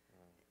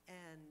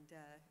 And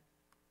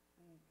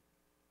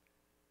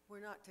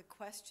we're not to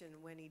question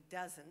when he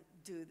doesn't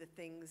do the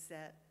things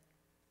that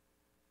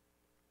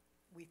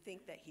we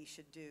think that he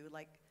should do,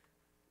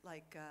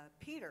 like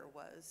Peter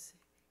was.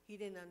 He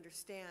didn't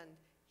understand.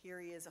 Here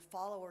he is, a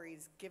follower.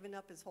 He's given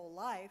up his whole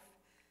life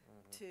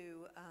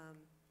to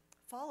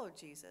follow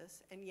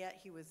Jesus, and yet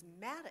he was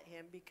mad at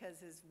him because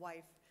his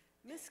wife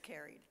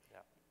miscarried.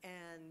 Yeah.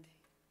 And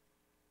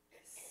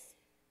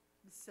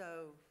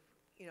so,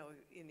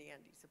 in the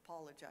end, he's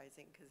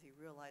apologizing because he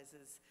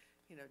realizes,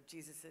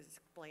 Jesus is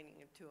explaining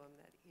it to him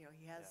that,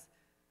 he has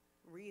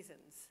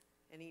reasons,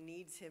 and he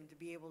needs him to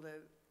be able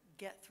to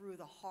get through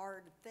the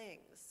hard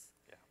things,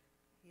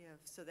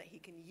 so that he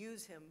can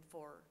use him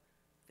for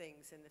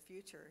things in the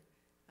future.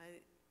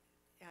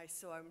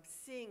 So I'm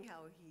seeing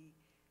how he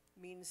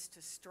means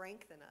to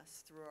strengthen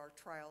us through our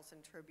trials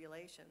and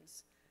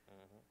tribulations.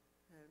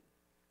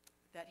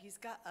 That he's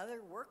got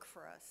other work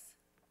for us,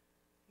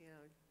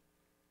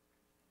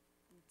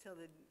 until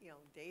the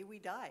day we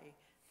die.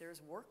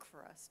 There's work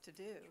for us to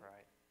do. That's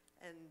right.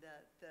 And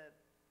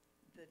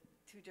the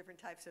two different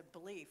types of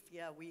belief.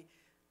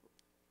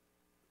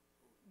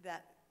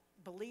 That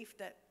belief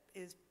that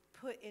is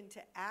put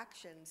into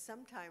action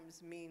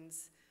sometimes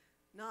means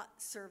not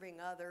serving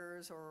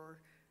others or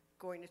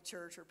going to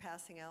church or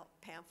passing out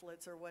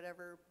pamphlets or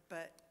whatever,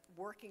 but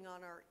working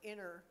on our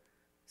inner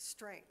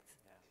strength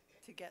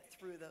to get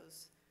through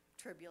those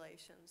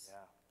tribulations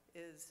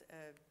is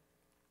a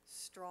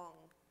strong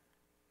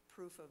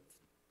proof of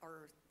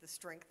the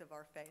strength of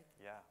our faith.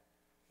 Yeah.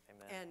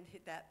 Amen.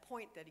 And that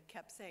point that he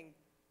kept saying,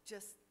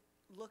 just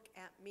look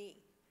at me.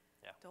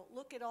 Yeah. Don't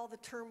look at all the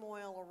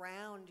turmoil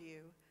around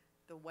you,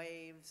 the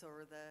waves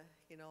or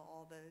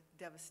all the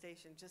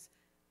devastation. Just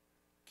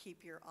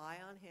keep your eye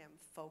on him,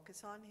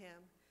 focus on him.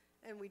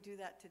 And we do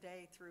that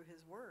today through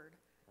his word.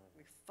 Mm-hmm.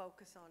 We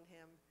focus on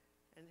him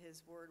and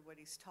his word, what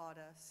he's taught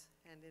us,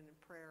 and in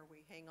prayer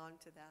we hang on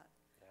to that.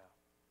 Yeah,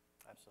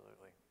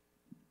 absolutely.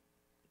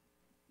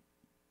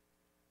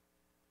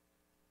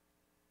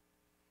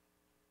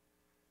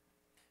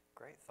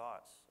 Great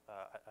thoughts.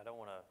 I don't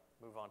want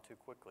to move on too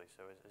quickly,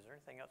 so is there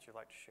anything else you'd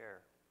like to share?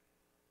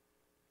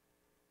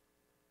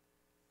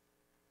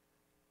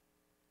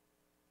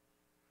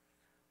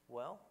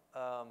 Well,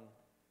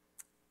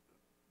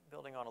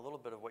 building on a little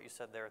bit of what you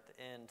said there at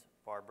the end,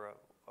 Barbara,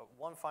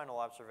 one final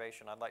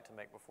observation I'd like to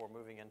make before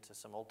moving into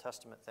some Old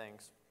Testament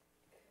things.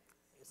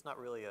 It's not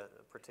really a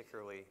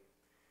particularly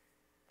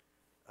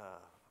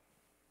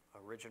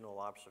original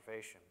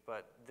observation,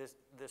 but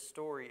this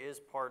story is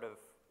part of,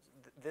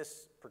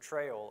 this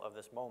portrayal of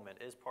this moment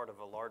is part of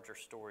a larger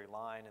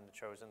storyline in The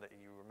Chosen that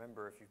you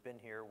remember if you've been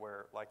here,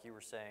 where, like you were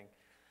saying,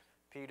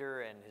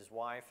 Peter and his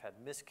wife had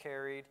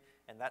miscarried,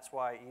 and that's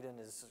why Eden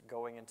is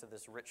going into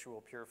this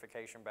ritual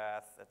purification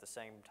bath at the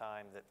same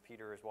time that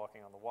Peter is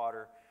walking on the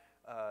water.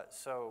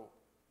 So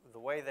the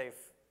way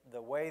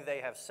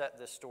they have set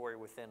this story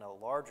within a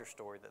larger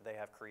story that they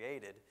have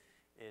created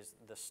is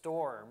the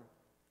storm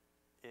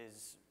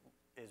is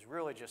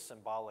really just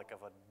symbolic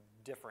of a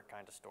different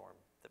kind of storm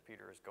that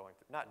Peter is going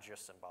through. Not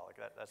just symbolic,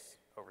 that's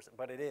over,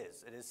 but it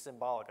is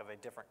symbolic of a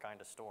different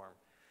kind of storm.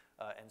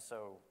 And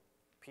so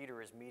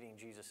Peter is meeting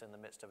Jesus in the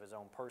midst of his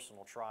own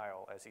personal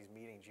trial as he's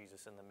meeting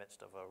Jesus in the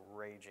midst of a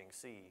raging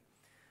sea.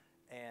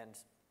 And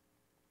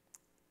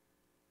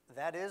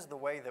that is the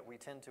way that we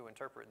tend to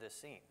interpret this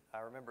scene. I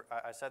remember,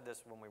 I said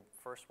this when we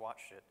first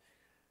watched it.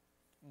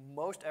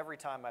 Most every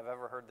time I've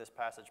ever heard this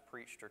passage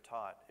preached or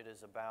taught, it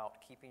is about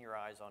keeping your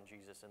eyes on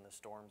Jesus in the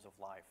storms of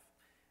life.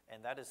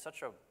 And that is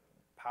such a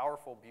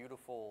powerful,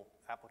 beautiful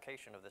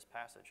application of this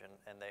passage.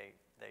 And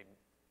they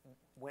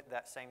went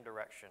that same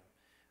direction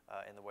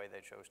in the way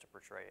they chose to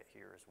portray it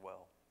here as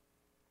well.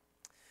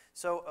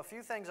 So a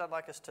few things I'd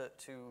like us to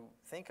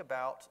think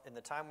about in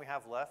the time we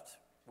have left.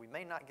 We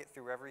may not get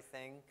through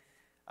everything.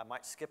 I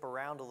might skip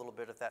around a little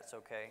bit if that's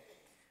okay.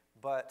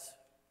 But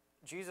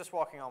Jesus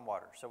walking on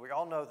water. So we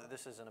all know that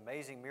this is an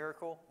amazing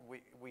miracle.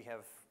 We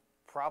have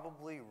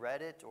probably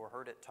read it or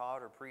heard it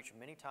taught or preached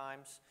many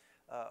times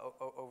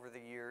over the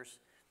years.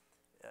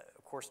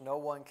 Of course, no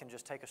one can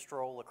just take a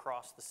stroll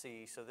across the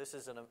sea. So this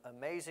is an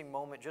amazing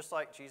moment, just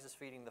like Jesus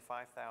feeding the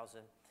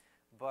 5,000.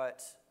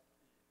 But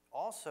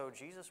also,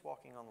 Jesus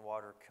walking on the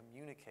water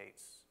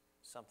communicates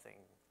something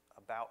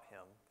about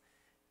him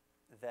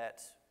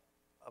that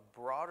a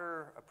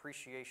broader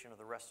appreciation of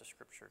the rest of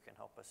Scripture can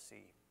help us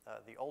see.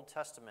 The Old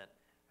Testament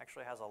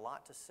actually has a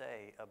lot to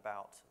say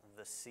about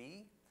the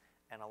sea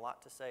and a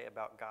lot to say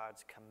about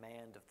God's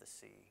command of the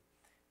sea.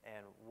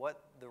 And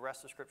what the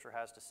rest of Scripture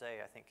has to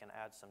say, I think, can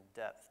add some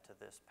depth to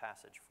this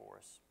passage for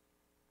us.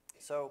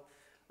 So,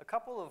 a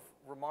couple of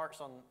remarks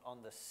on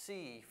the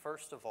sea.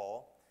 First of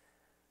all,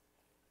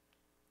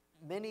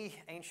 many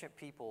ancient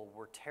people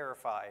were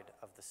terrified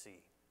of the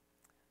sea.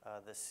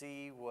 The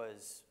sea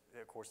was,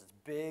 of course, it's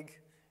big.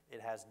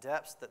 It has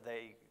depths that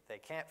they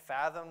can't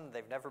fathom.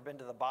 They've never been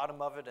to the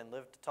bottom of it and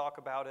lived to talk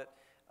about it.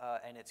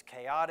 And it's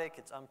chaotic.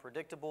 It's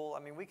unpredictable.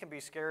 I mean, we can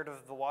be scared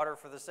of the water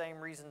for the same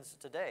reasons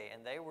today.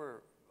 And they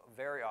were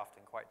very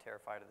often quite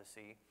terrified of the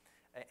sea.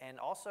 And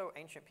also,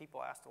 ancient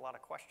people asked a lot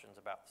of questions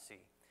about the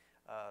sea.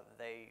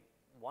 They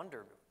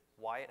wondered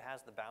why it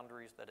has the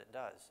boundaries that it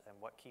does and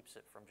what keeps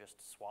it from just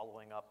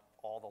swallowing up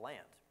all the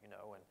land, and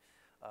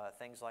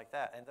things like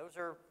that. And those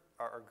are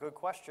good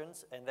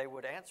questions, and they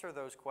would answer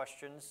those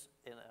questions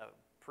in a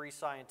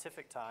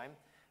pre-scientific time.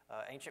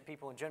 Ancient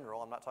people in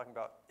general, I'm not talking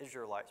about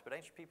Israelites, but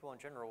ancient people in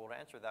general would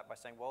answer that by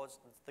saying, well, it's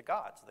the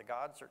gods. The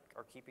gods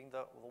are keeping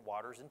the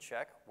waters in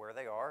check where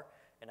they are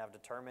and have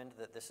determined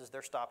that this is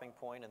their stopping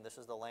point and this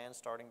is the land's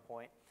starting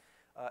point.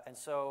 And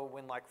so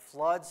when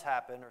floods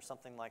happen or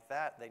something like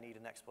that, they need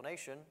an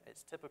explanation.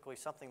 It's typically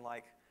something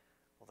like,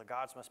 well, the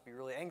gods must be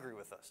really angry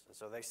with us. And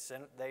so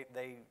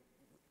they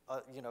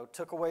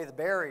took away the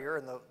barrier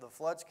and the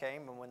floods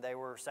came, and when they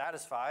were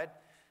satisfied,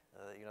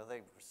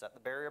 they set the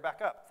barrier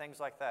back up,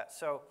 things like that.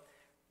 So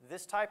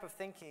this type of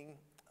thinking,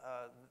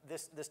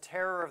 this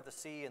terror of the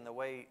sea and the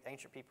way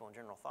ancient people in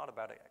general thought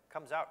about it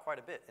comes out quite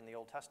a bit in the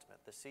Old Testament.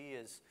 The sea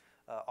is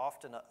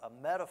often a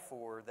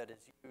metaphor that is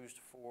used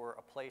for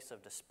a place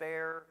of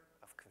despair,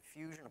 of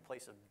confusion, a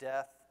place of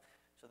death.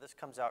 So this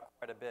comes out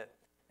quite a bit.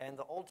 And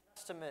the Old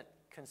Testament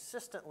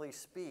consistently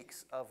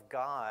speaks of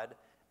God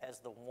as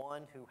the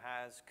one who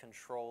has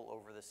control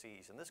over the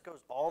seas. And this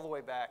goes all the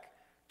way back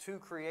to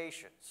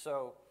creation.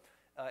 So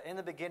in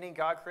the beginning,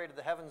 God created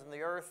the heavens and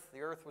the earth.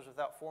 The earth was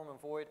without form and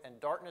void, and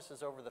darkness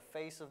is over the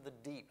face of the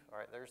deep. All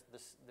right, there's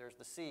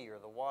the sea or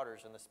the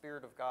waters, and the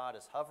Spirit of God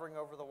is hovering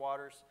over the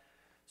waters.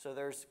 So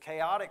there's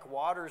chaotic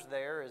waters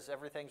there as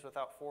everything's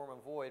without form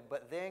and void.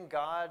 But then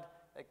God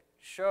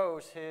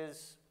shows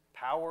his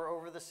power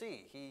over the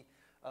sea. He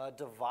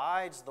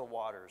divides the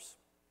waters.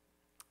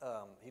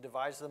 He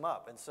divides them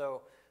up. And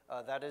so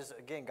that is,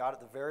 again, God at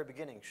the very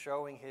beginning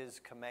showing his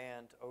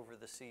command over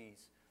the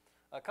seas.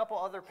 A couple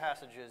other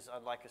passages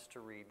I'd like us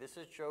to read. This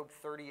is Job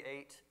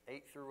 38,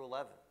 8 through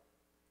 11.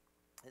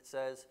 It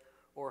says,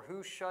 "Or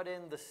who shut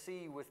in the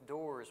sea with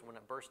doors when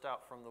it burst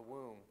out from the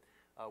womb?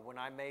 When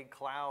I made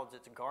clouds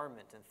its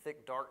garment and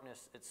thick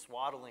darkness its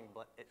swaddling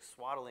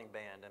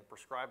band, and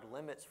prescribed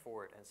limits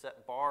for it, and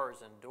set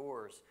bars and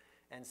doors,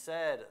 and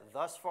said,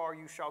 thus far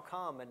you shall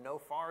come and no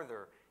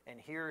farther,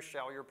 and here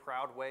shall your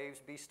proud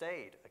waves be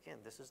stayed."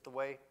 Again, this is the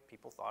way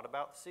people thought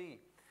about the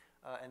sea.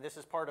 And this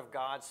is part of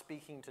God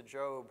speaking to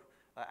Job,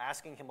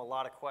 asking him a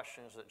lot of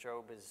questions that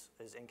Job is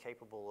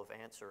incapable of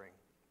answering.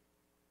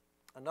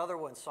 Another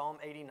one, Psalm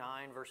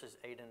 89, verses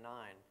 8 and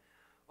 9.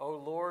 "O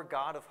Lord,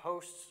 God of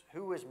hosts,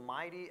 who is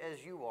mighty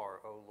as you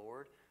are, O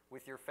Lord,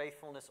 with your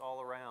faithfulness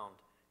all around?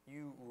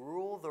 You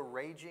rule the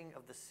raging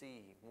of the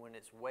sea. When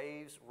its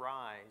waves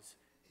rise,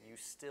 you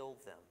still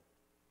them."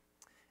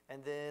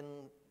 And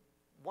then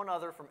one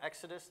other from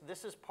Exodus.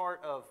 This is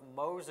part of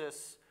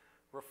Moses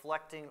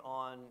reflecting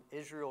on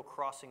Israel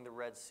crossing the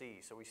Red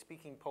Sea. So he's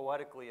speaking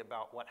poetically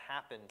about what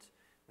happened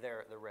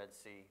there at the Red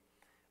Sea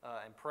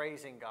and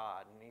praising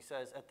God. And he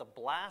says, "At the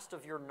blast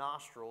of your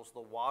nostrils, the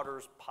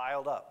waters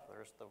piled up."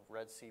 There's the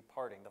Red Sea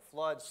parting. "The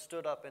floods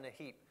stood up in a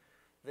heap.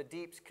 The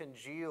deeps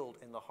congealed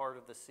in the heart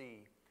of the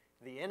sea.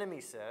 The enemy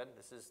said,"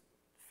 this is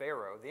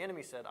Pharaoh, "the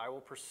enemy said, I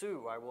will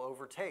pursue, I will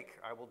overtake,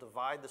 I will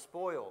divide the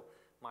spoil.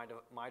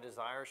 My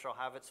desire shall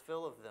have its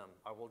fill of them.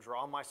 I will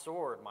draw my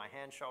sword, my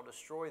hand shall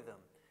destroy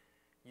them.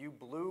 You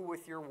blew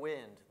with your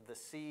wind, the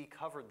sea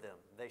covered them.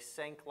 They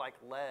sank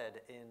like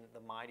lead in the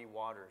mighty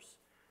waters.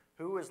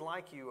 Who is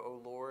like you, O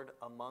Lord,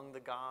 among the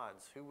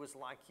gods? Who was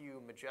like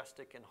you,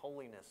 majestic in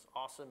holiness,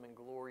 awesome in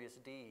glorious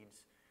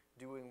deeds,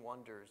 doing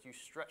wonders? You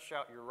stretched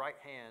out your right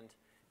hand,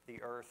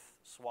 the earth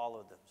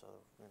swallowed them." So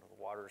the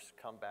waters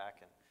come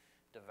back and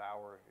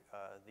devour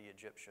the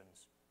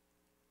Egyptians.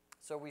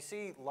 So we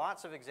see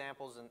lots of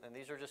examples, and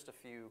these are just a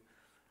few,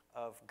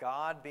 of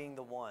God being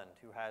the one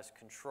who has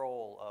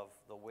control of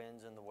the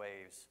winds and the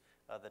waves.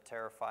 The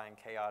terrifying,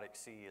 chaotic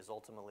sea is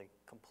ultimately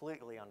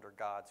completely under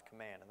God's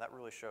command, and that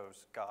really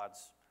shows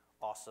God's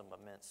awesome,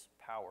 immense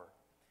power.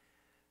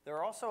 There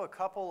are also a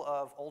couple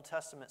of Old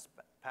Testament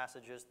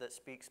passages that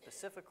speak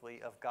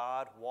specifically of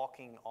God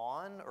walking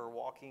on or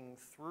walking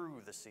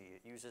through the sea.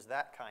 It uses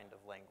that kind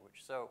of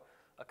language. So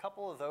a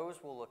couple of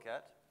those we'll look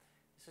at.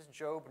 This is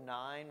Job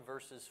 9,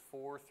 verses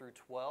 4 through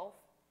 12.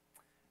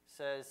 It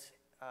says,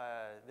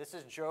 this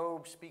is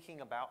Job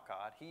speaking about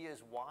God. "He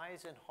is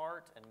wise in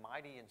heart and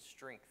mighty in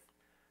strength.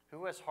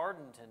 Who has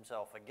hardened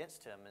himself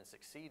against him and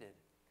succeeded?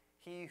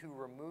 He who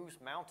removes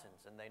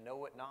mountains, and they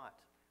know it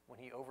not, when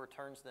he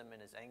overturns them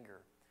in his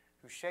anger.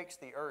 Who shakes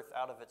the earth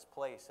out of its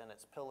place, and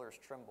its pillars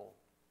tremble.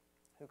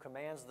 Who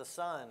commands the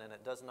sun, and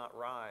it does not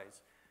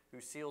rise. Who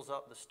seals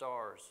up the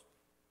stars.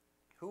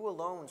 Who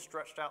alone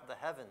stretched out the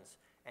heavens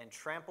and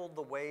trampled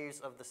the waves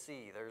of the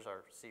sea." There's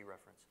our sea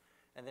reference.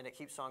 And then it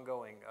keeps on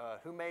going.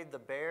 "Who made the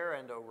Bear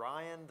and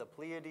Orion, the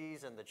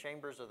Pleiades and the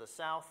chambers of the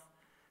south?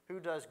 Who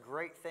does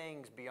great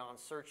things beyond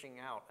searching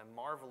out and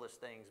marvelous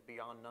things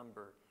beyond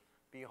number?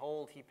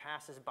 Behold, he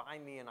passes by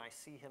me and I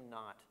see him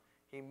not.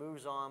 He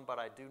moves on, but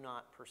I do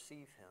not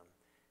perceive him.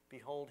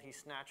 Behold, he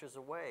snatches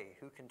away.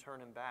 Who can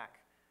turn him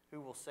back?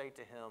 Who will say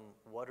to him,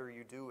 what are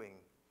you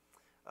doing?"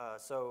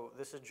 So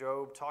this is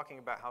Job talking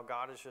about how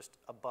God is just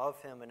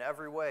above him in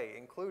every way,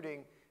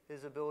 including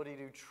his ability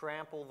to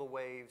trample the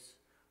waves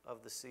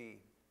of the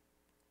sea.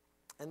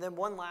 And then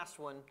one last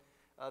one.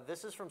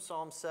 This is from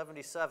Psalm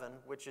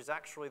 77, which is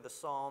actually the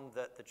psalm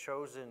that The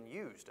Chosen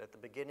used at the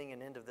beginning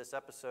and end of this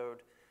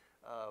episode.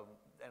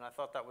 And I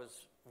thought that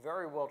was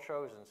very well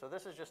chosen. So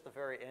this is just the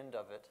very end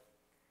of it.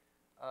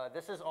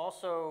 This is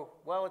also,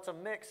 well, it's a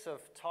mix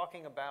of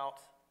talking about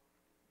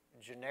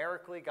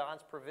generically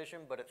God's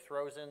provision, but it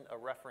throws in a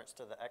reference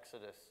to the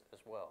Exodus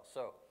as well.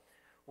 So,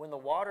 "When the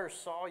waters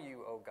saw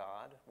you, O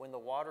God, when the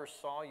waters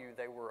saw you,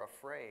 they were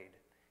afraid.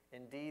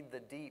 Indeed, the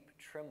deep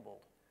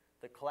trembled.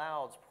 The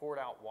clouds poured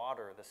out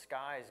water. The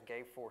skies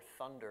gave forth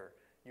thunder.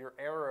 Your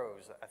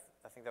arrows,"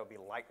 I think that would be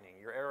lightning,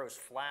 "your arrows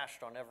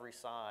flashed on every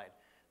side.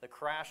 The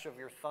crash of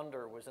your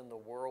thunder was in the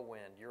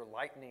whirlwind. Your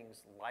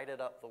lightnings lighted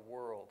up the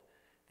world.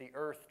 The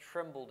earth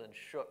trembled and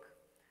shook.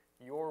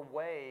 Your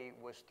way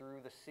was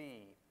through the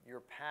sea, your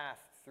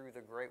path through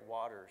the great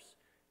waters,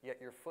 yet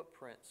your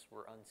footprints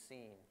were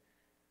unseen."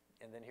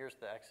 And then here's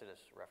the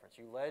Exodus reference.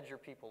 "You led your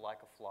people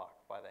like a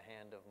flock by the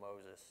hand of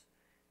Moses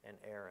and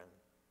Aaron."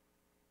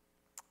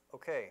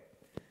 Okay,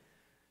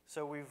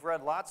 So we've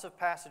read lots of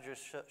passages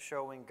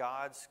showing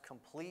God's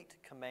complete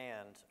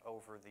command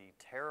over the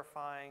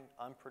terrifying,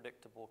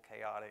 unpredictable,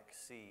 chaotic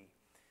sea.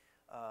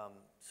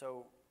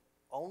 So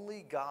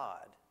only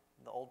God,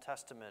 the Old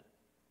Testament,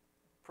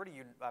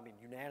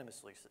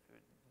 unanimously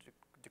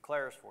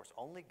declares for us,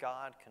 only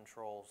God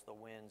controls the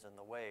winds and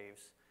the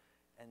waves.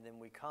 And then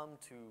we come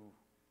to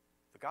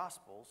the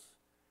Gospels,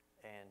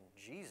 and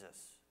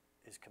Jesus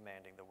is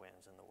commanding the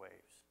winds and the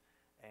waves.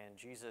 And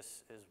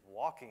Jesus is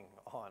walking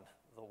on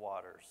the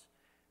waters.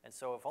 And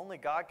so if only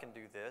God can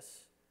do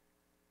this,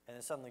 and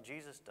then suddenly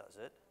Jesus does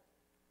it,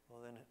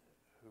 well then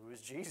who is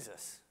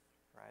Jesus,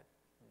 right?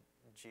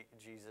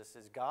 Jesus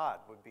is God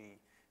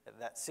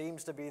that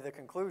seems to be the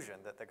conclusion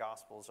that the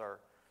Gospels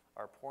are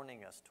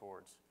pointing us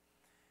towards.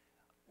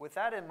 With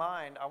that in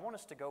mind, I want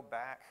us to go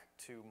back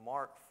to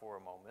Mark for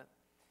a moment.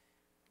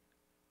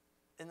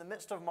 In the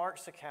midst of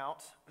Mark's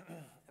account,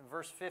 in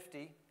verse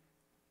 50,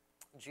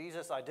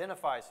 Jesus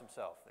identifies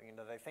himself.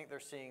 They think they're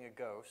seeing a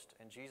ghost,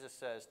 and Jesus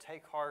says,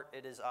 "Take heart,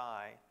 it is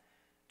I.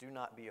 Do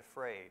not be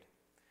afraid."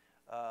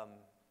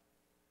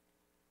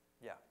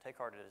 Take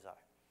heart, it is I.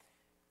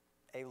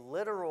 A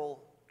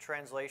literal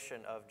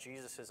translation of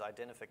Jesus'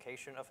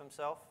 identification of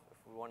himself,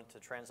 if we wanted to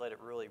translate it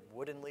really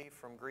woodenly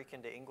from Greek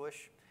into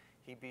English,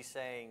 he'd be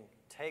saying,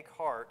 "Take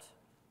heart,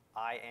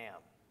 I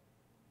am."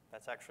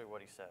 That's actually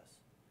what he says.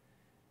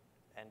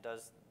 And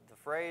does the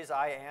phrase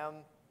 "I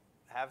am"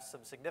 have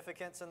some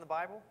significance in the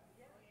Bible?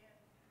 Yeah.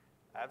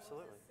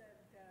 Absolutely. Moses said,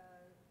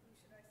 who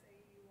should I say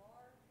you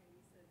are? And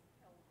he said,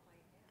 tell him I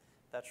am.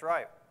 That's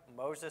right.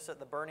 Moses at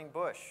the burning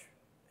bush,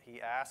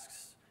 he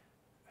asks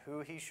who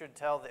he should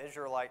tell the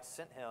Israelites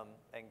sent him,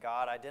 and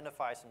God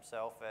identifies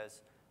himself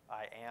as,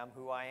 "I am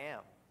who I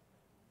am."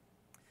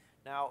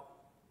 Now,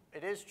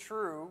 it is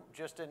true,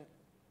 just in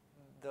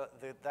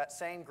that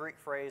same Greek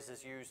phrase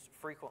is used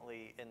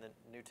frequently in the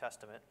New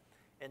Testament.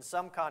 In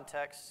some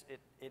contexts, it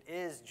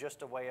is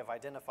just a way of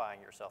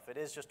identifying yourself. It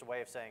is just a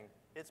way of saying,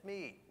 "It's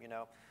me,"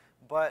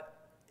 But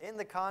in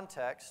the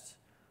context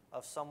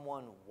of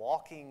someone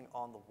walking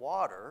on the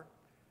water,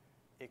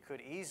 it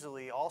could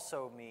easily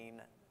also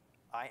mean,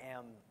 "I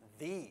am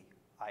the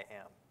I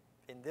am."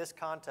 In this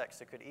context,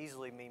 it could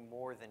easily mean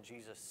more than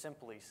Jesus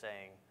simply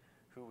saying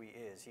who he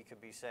is. He could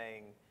be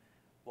saying,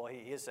 well,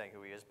 he is saying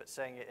who he is, but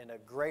saying it in a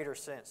greater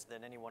sense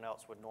than anyone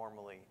else would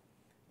normally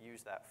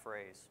use that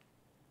phrase.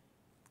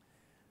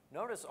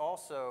 Notice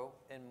also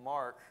in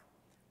Mark,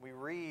 we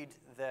read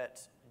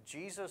that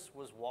Jesus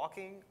was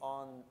walking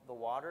on the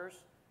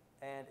waters,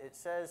 and it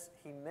says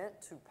he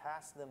meant to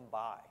pass them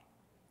by.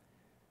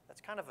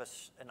 That's kind of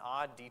an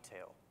odd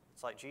detail.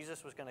 It's like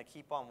Jesus was going to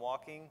keep on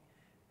walking,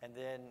 and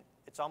then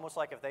it's almost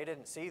like if they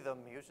didn't see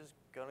them, he was just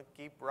going to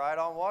keep right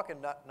on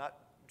walking, not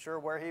sure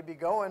where he'd be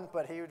going,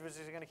 but he was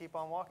just going to keep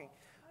on walking.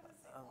 How does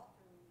the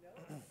author know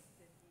this?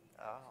 Did he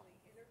actually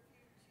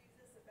interview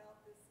Jesus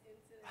about this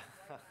incident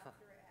right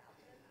after it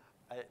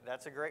happened?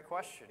 That's a great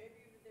question.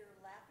 Maybe they were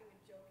laughing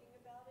and joking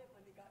about it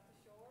when they got to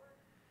shore,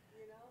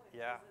 and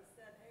Yeah. Jesus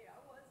said, "Hey, I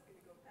was going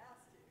to go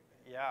past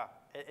you." Yeah,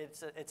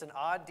 it's an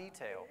odd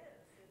detail.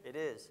 It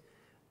is.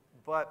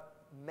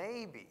 But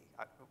maybe,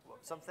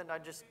 something I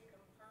just...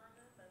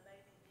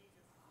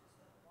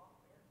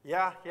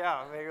 Yeah,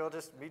 maybe we'll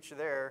just meet you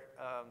there.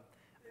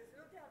 There's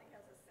no doubt he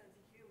has a sense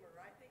of humor.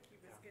 I think he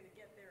was going to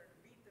get there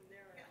and meet them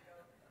there and go,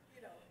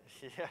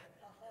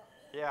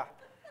 Yeah.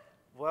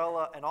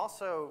 Well, and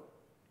also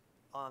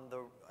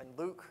in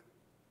Luke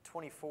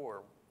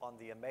 24, on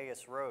the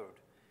Emmaus Road,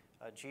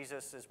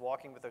 Jesus is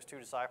walking with those two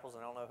disciples,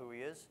 and I don't know who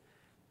he is.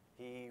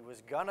 He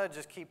was gonna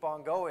just keep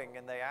on going,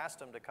 and they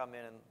asked him to come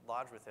in and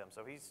lodge with him.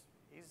 So he's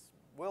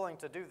willing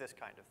to do this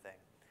kind of thing.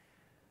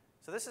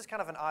 So this is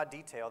kind of an odd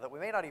detail that we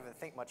may not even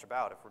think much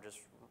about if we're just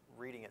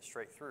reading it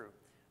straight through.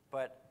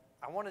 But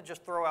I want to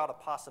just throw out a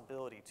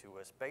possibility to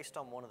us based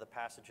on one of the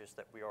passages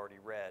that we already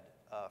read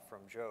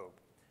from Job.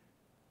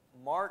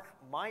 Mark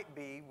might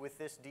be, with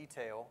this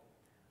detail,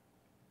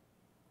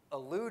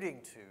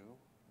 alluding to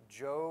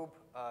Job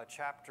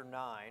chapter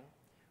 9,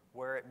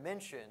 where it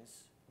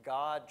mentions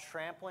God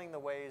trampling the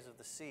waves of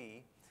the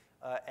sea,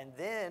 and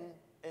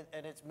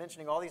it's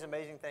mentioning all these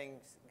amazing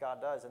things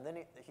God does. And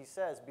then he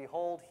says,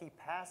 "Behold, he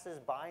passes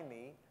by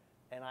me,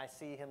 and I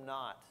see him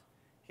not.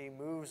 He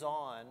moves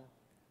on,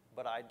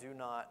 but I do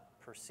not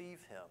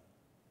perceive him."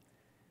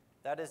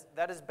 That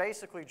is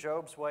basically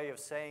Job's way of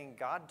saying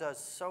God does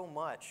so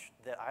much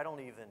that I don't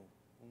even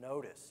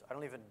notice. I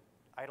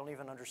don't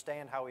even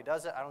understand how he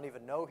does it. I don't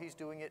even know he's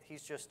doing it.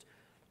 He's just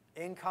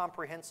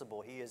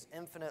incomprehensible. He is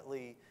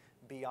infinitely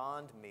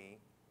beyond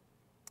me.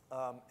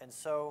 And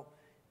so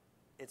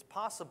it's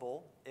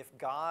possible if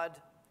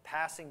God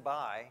passing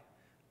by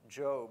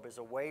Job is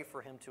a way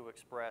for him to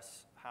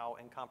express how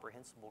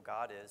incomprehensible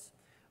God is.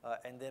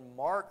 And then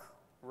Mark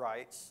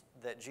writes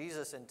that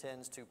Jesus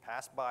intends to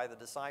pass by the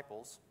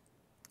disciples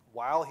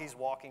while he's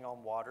walking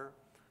on water,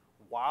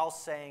 while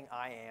saying,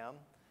 "I am."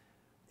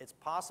 It's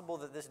possible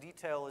that this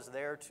detail is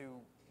there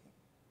to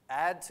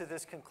add to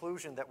this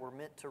conclusion that we're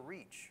meant to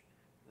reach,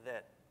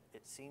 that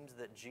it seems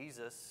that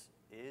Jesus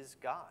is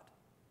God.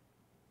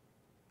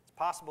 It's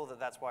possible that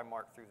that's why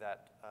Mark threw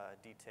that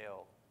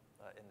detail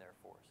in there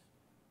for us.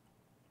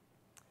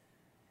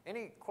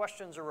 Any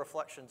questions or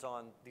reflections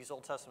on these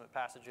Old Testament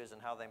passages and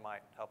how they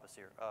might help us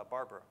here?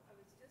 Barbara. I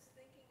was just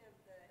thinking of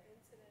the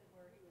incident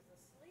where he was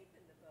asleep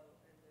in the boat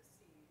and the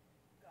sea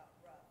got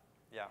rough.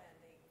 Yeah. And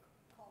they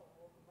woke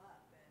him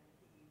up, and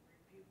he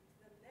rebuked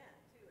them then,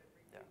 too, and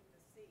Yeah. rebuked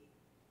the sea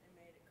and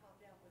made it calm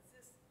down. Was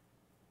this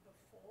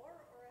before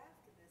or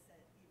after this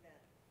event?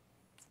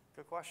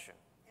 Good question.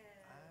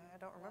 And I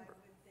don't remember. why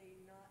would they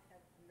not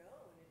have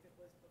known if it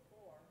was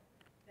before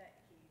that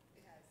he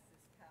has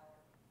this power?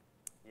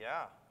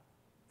 Yeah,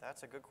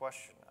 that's a good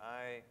question.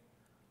 I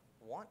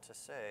want to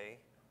say,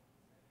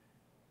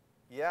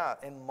 yeah,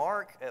 in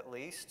Mark at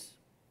least,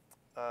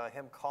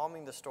 him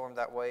calming the storm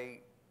that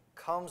way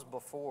comes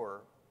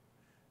before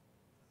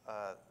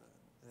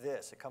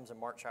this. It comes in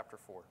Mark chapter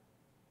 4.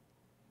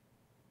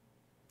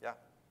 Yeah.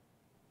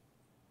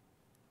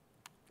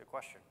 Good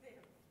question. They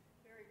have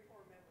very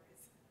poor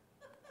memories.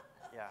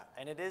 Yeah,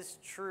 and it is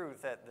true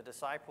that the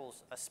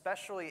disciples,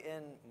 especially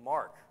in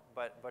Mark,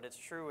 but it's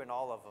true in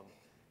all of them,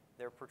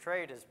 they're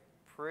portrayed as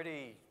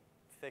pretty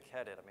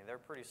thick-headed. I mean, they're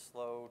pretty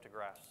slow to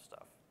grasp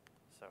stuff.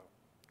 So,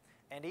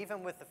 and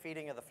even with the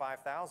feeding of the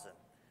 5,000,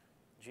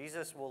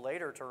 Jesus will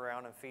later turn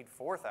around and feed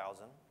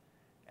 4,000,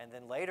 and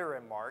then later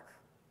in Mark,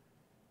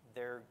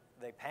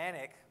 they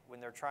panic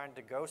when they're trying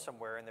to go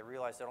somewhere and they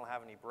realize they don't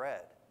have any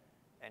bread.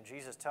 And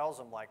Jesus tells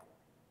them, like,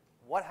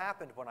 what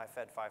happened when I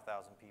fed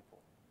 5,000 people?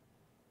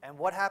 And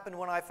what happened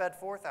when I fed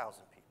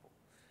 4,000 people?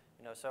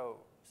 You know,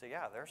 so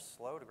yeah, they're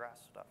slow to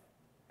grasp stuff.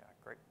 Yeah,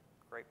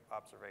 great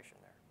observation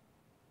there.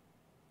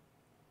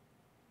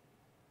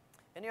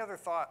 Any other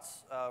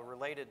thoughts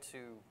related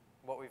to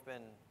what we've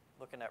been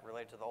looking at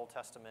related to the Old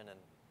Testament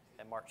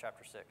and Mark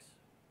chapter 6?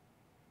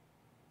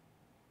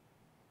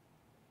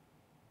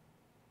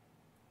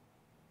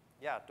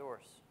 Yeah,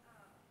 Doris.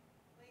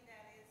 Lee,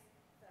 that is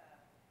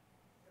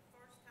the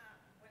first time,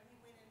 when he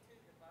went into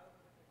the boat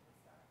with the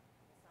disciples,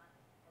 the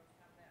first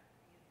time that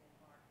is in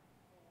Mark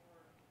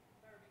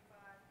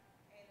 4:35,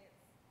 and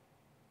it's,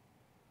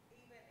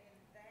 even in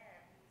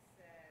that, he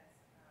says,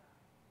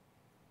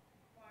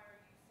 why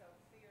are you so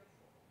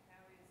fearful?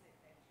 How is it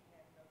that you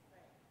have no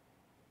faith?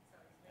 So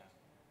he's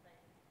mentioning the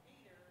faith of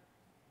Peter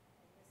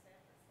in this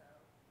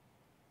episode,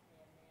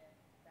 and then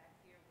back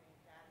here when he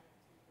got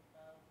into the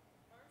boat the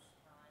first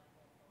time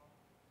with them,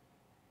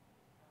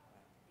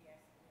 he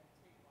asked them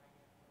too, why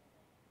you have no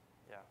faith?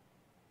 Yeah.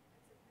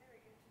 It's a very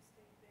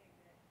interesting thing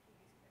that he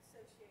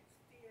associates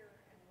fear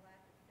and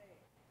lack of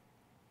faith.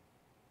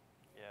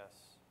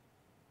 Yes.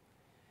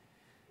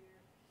 Fear.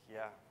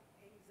 Yeah.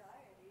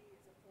 Anxiety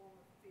is a form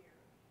of fear.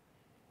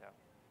 Yeah.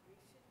 And we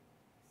shouldn't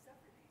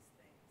suffer these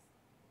things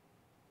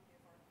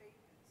if our faith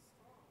is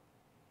strong.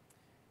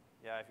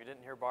 Yeah, if you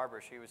didn't hear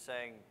Barbara, she was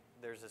saying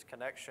there's this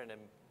connection in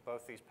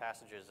both these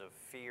passages of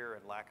fear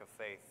and lack of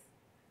faith.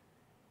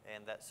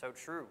 And that's so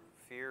true.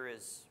 Fear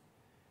is,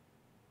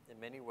 in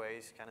many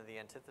ways, kind of the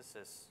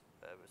antithesis.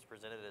 It was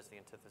presented as the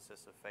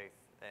antithesis of faith.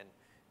 And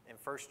in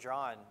 1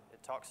 John,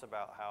 it talks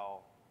about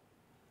how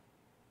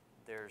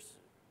there's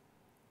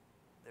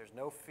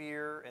no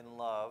fear in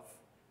love,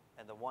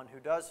 and the one who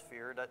does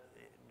fear,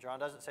 John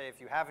doesn't say if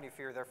you have any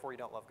fear, therefore you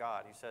don't love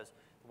God. He says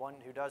the one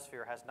who does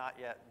fear has not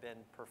yet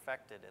been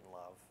perfected in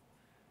love.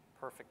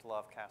 Perfect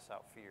love casts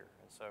out fear.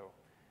 And so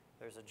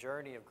there's a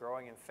journey of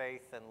growing in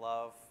faith and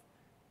love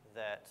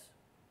that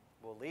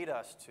will lead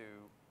us to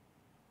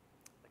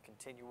a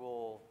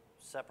continual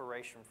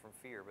separation from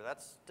fear. But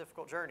that's a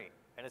difficult journey.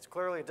 And it's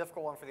clearly a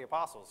difficult one for the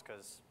apostles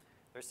because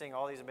they're seeing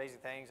all these amazing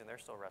things and they're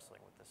still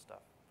wrestling with this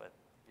stuff. But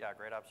yeah,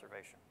 great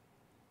observation.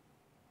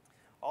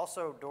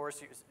 Also,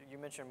 Doris, you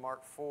mentioned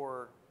Mark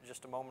 4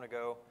 just a moment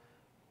ago.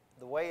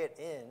 The way it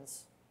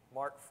ends,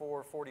 Mark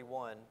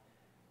 4:41,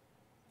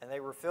 and they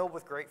were filled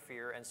with great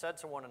fear and said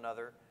to one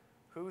another,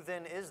 "Who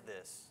then is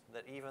this,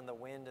 that even the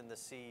wind and the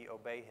sea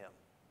obey him?"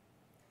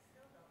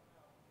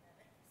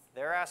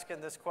 They're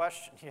asking this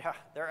question. Yeah,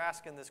 they're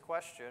asking this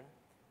question.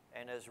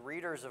 And as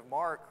readers of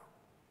Mark,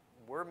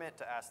 we're meant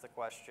to ask the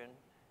question.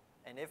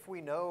 And if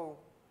we know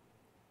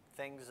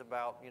things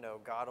about,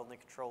 God only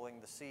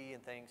controlling the sea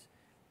and things,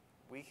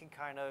 we can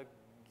kind of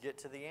get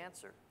to the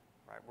answer,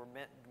 right?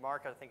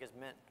 Mark, I think,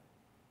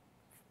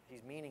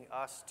 he's meaning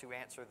us to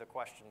answer the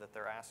question that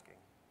they're asking.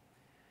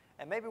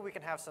 And maybe we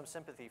can have some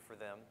sympathy for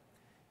them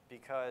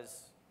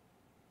because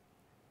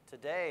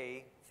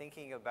today,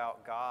 thinking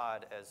about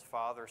God as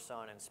Father,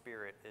 Son, and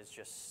Spirit is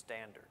just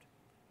standard.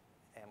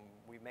 And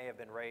we may have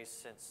been raised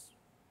since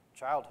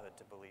childhood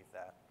to believe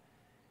that.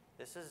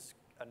 This is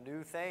a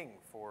new thing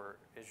for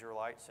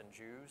Israelites and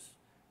Jews.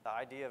 The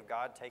idea of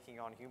God taking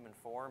on human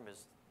form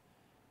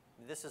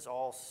this is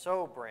all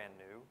so brand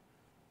new.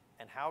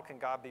 And how can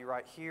God be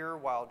right here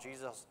while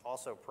Jesus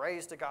also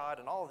prays to God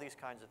and all of these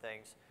kinds of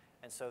things?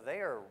 And so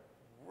they are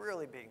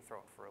really being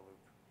thrown for a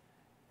loop.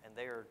 And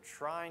they are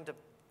trying to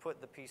put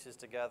the pieces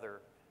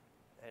together.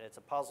 And it's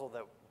a puzzle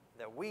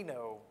that we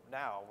know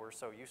now, we're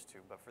so used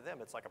to. But for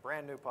them, it's like a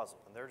brand new puzzle.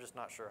 And they're just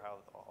not sure how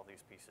all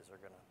these pieces are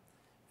going to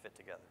fit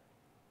together.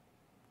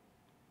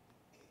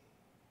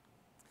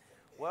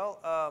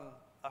 Well,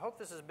 I hope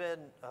this has been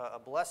a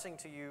blessing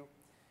to you.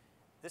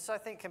 This, I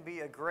think, can be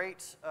a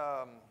great,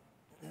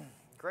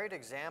 great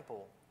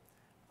example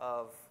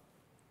of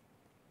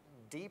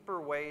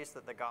deeper ways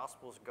that the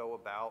Gospels go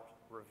about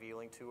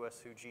revealing to us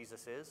who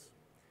Jesus is.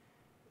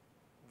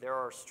 There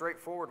are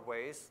straightforward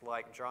ways,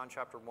 like John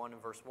chapter 1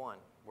 and verse 1,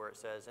 where it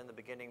says, "In the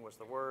beginning was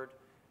the Word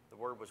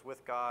was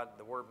with God,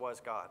 the Word was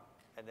God."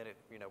 And then,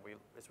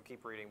 as we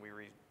keep reading, we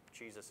read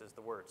Jesus is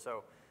the Word.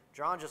 So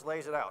John just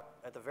lays it out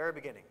at the very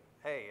beginning.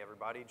 Hey,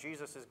 everybody,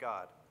 Jesus is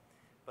God.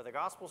 But the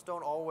Gospels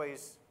don't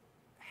always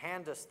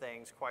hand us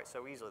things quite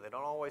so easily. They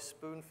don't always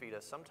spoon feed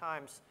us.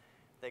 Sometimes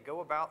they go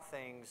about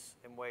things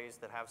in ways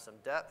that have some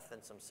depth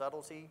and some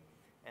subtlety.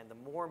 And the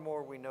more and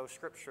more we know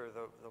Scripture,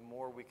 the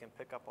more we can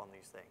pick up on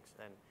these things.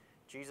 And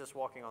Jesus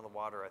walking on the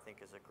water, I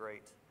think, is a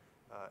great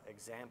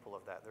example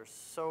of that. There's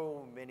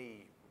so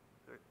many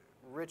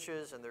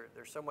riches and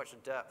there's so much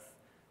depth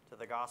to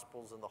the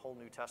Gospels and the whole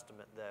New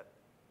Testament that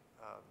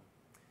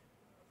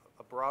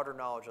a broader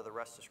knowledge of the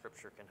rest of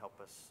Scripture can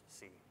help us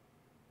see.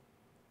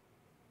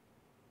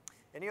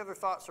 Any other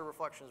thoughts or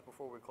reflections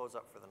before we close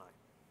up for the night?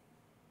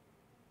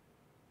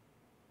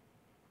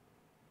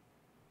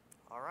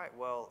 All right,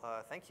 well,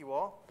 thank you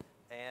all,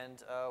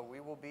 and we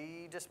will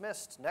be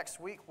dismissed. Next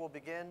week, we'll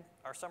begin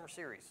our summer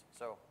series,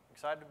 so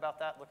excited about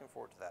that, looking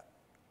forward to that.